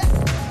 Yeah.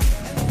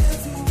 And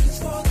if you reach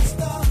for the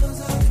stars,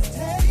 I'll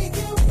take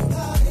you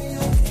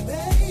higher,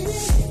 baby.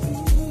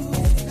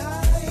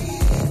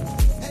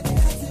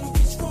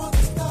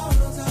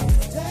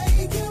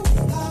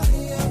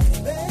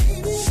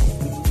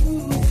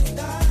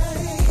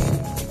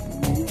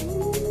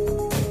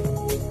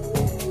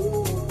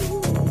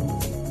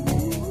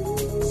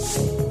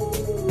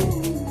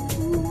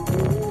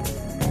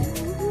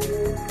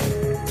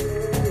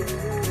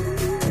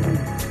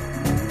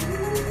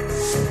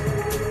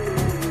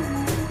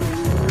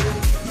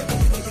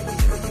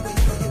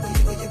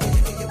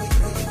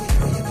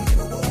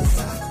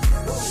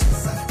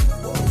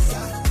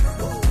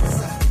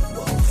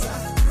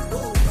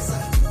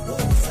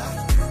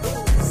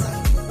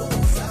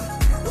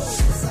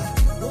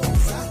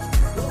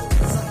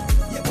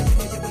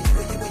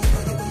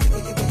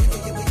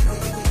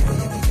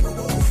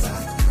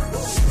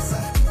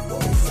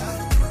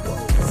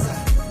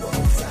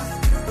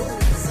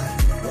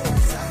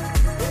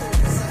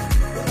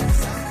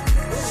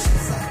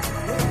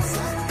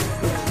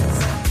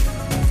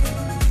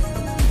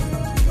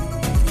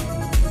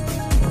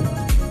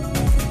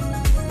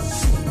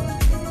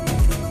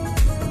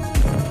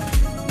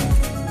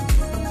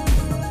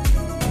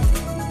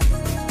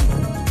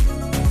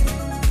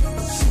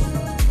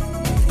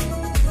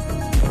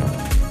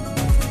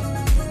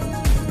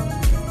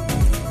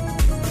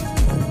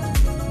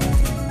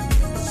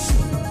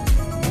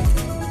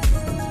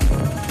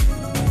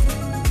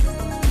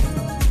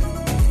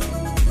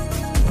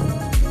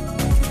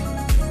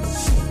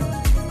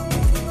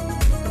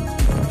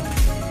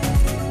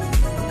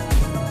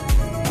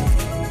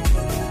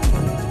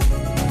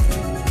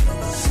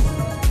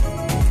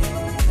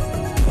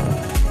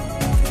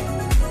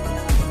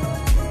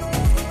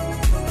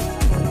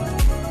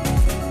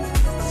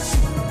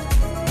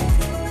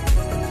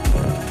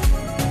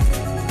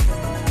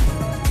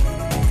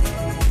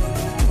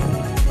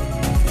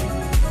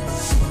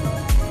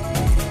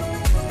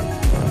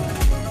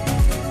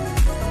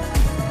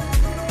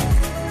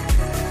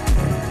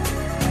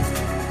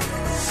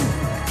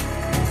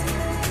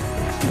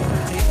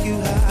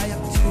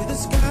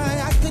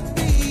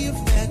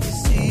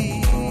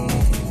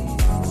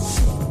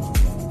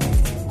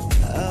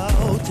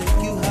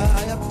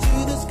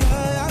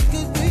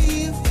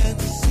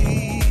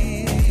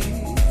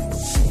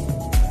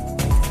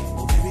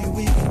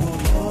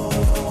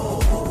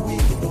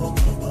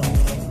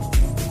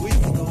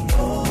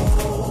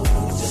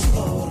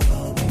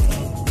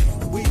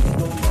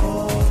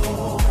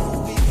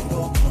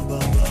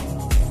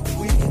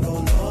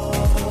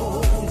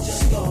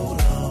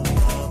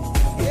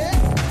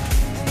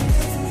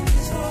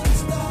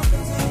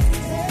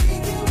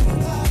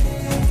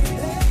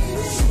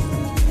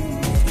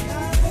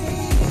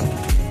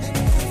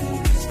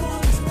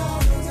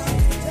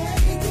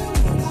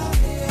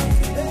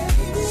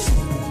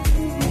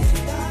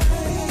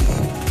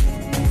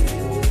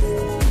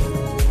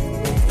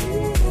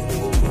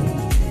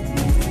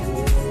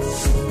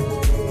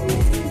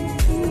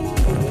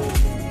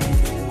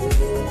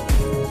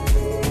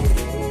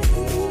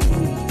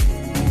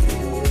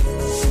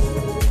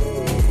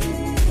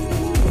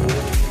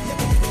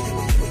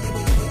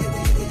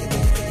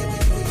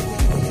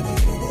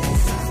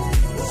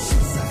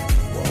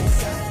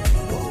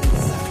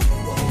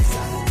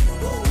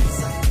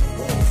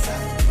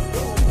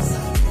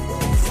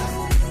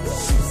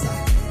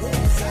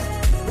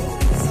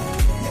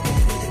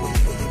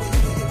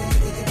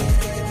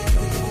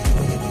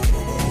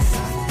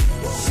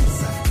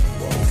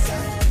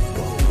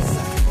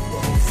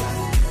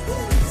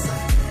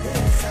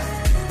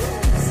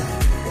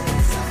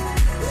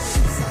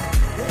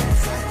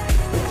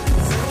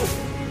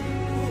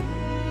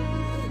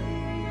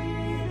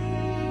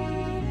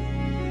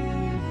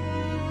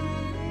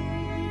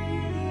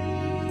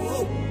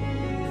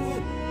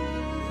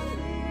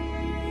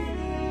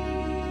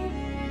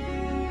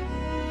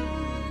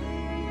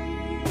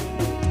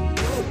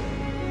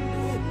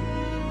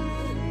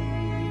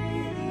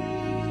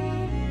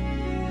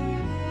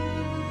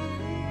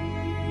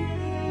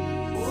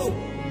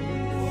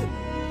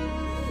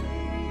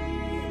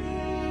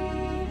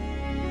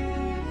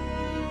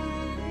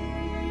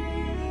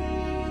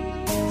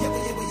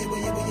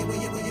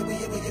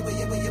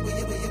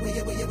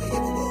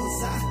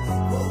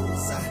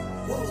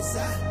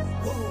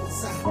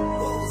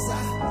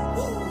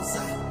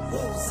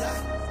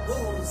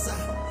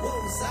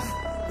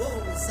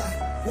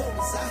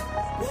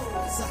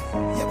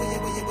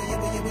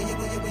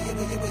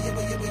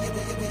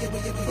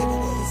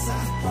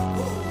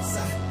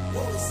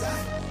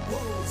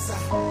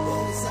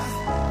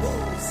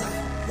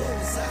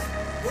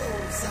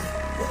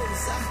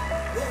 woza,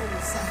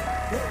 woza,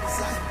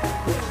 woza.